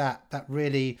find that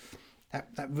really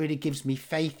gives me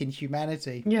faith in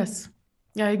humanity. Yes,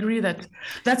 yeah, I agree.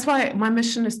 That's why my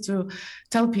mission is to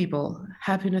tell people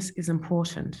happiness is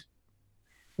important.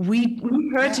 We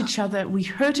hurt each other. We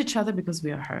hurt each other because we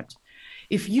are hurt.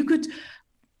 If you could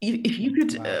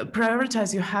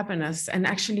prioritize your happiness and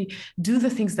actually do the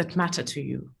things that matter to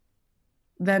you,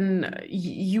 then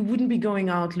you wouldn't be going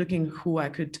out looking who I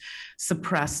could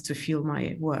suppress to feel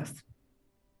my worth.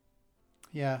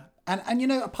 Yeah. And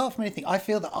apart from anything, I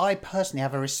feel that I personally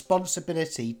have a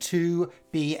responsibility to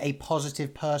be a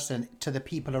positive person to the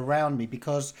people around me,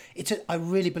 because I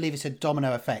really believe it's a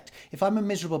domino effect. If I'm a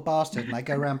miserable bastard and I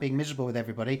go around being miserable with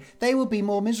everybody, they will be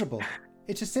more miserable.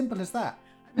 It's as simple as that.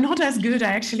 Not as good.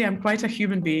 I'm quite a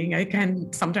human being. I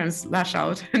can sometimes lash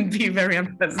out and be very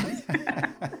unpleasant.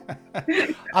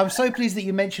 I'm so pleased that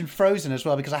you mentioned Frozen as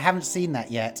well, because I haven't seen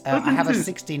that yet. I have a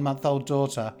 16-month-old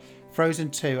daughter. Frozen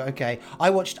 2, okay. I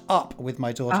watched Up with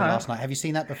my daughter last night. Have you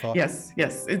seen that before? Yes.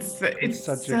 It's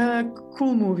such a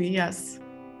cool movie, yes.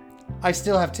 I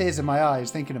still have tears in my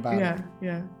eyes thinking about it.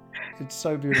 Yeah. It's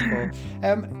so beautiful.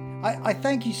 I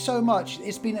thank you so much.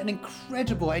 It's been an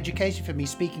incredible education for me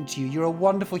speaking to you. You're a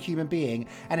wonderful human being,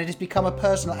 and it has become a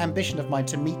personal ambition of mine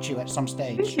to meet you at some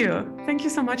stage. Thank you. Thank you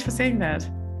so much for saying that.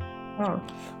 Oh.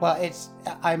 Well,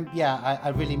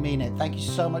 I really mean it. Thank you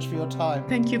so much for your time.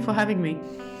 Thank you for having me.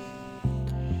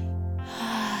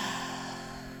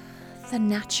 The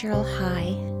natural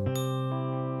high.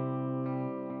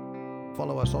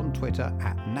 Follow us on Twitter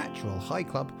at Natural High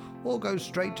Club, or go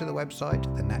straight to the website,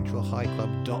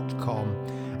 thenaturalhighclub.com.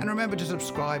 And remember to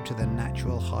subscribe to the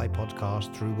Natural High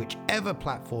podcast through whichever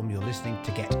platform you're listening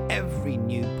to get every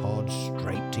new pod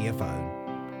straight to your phone.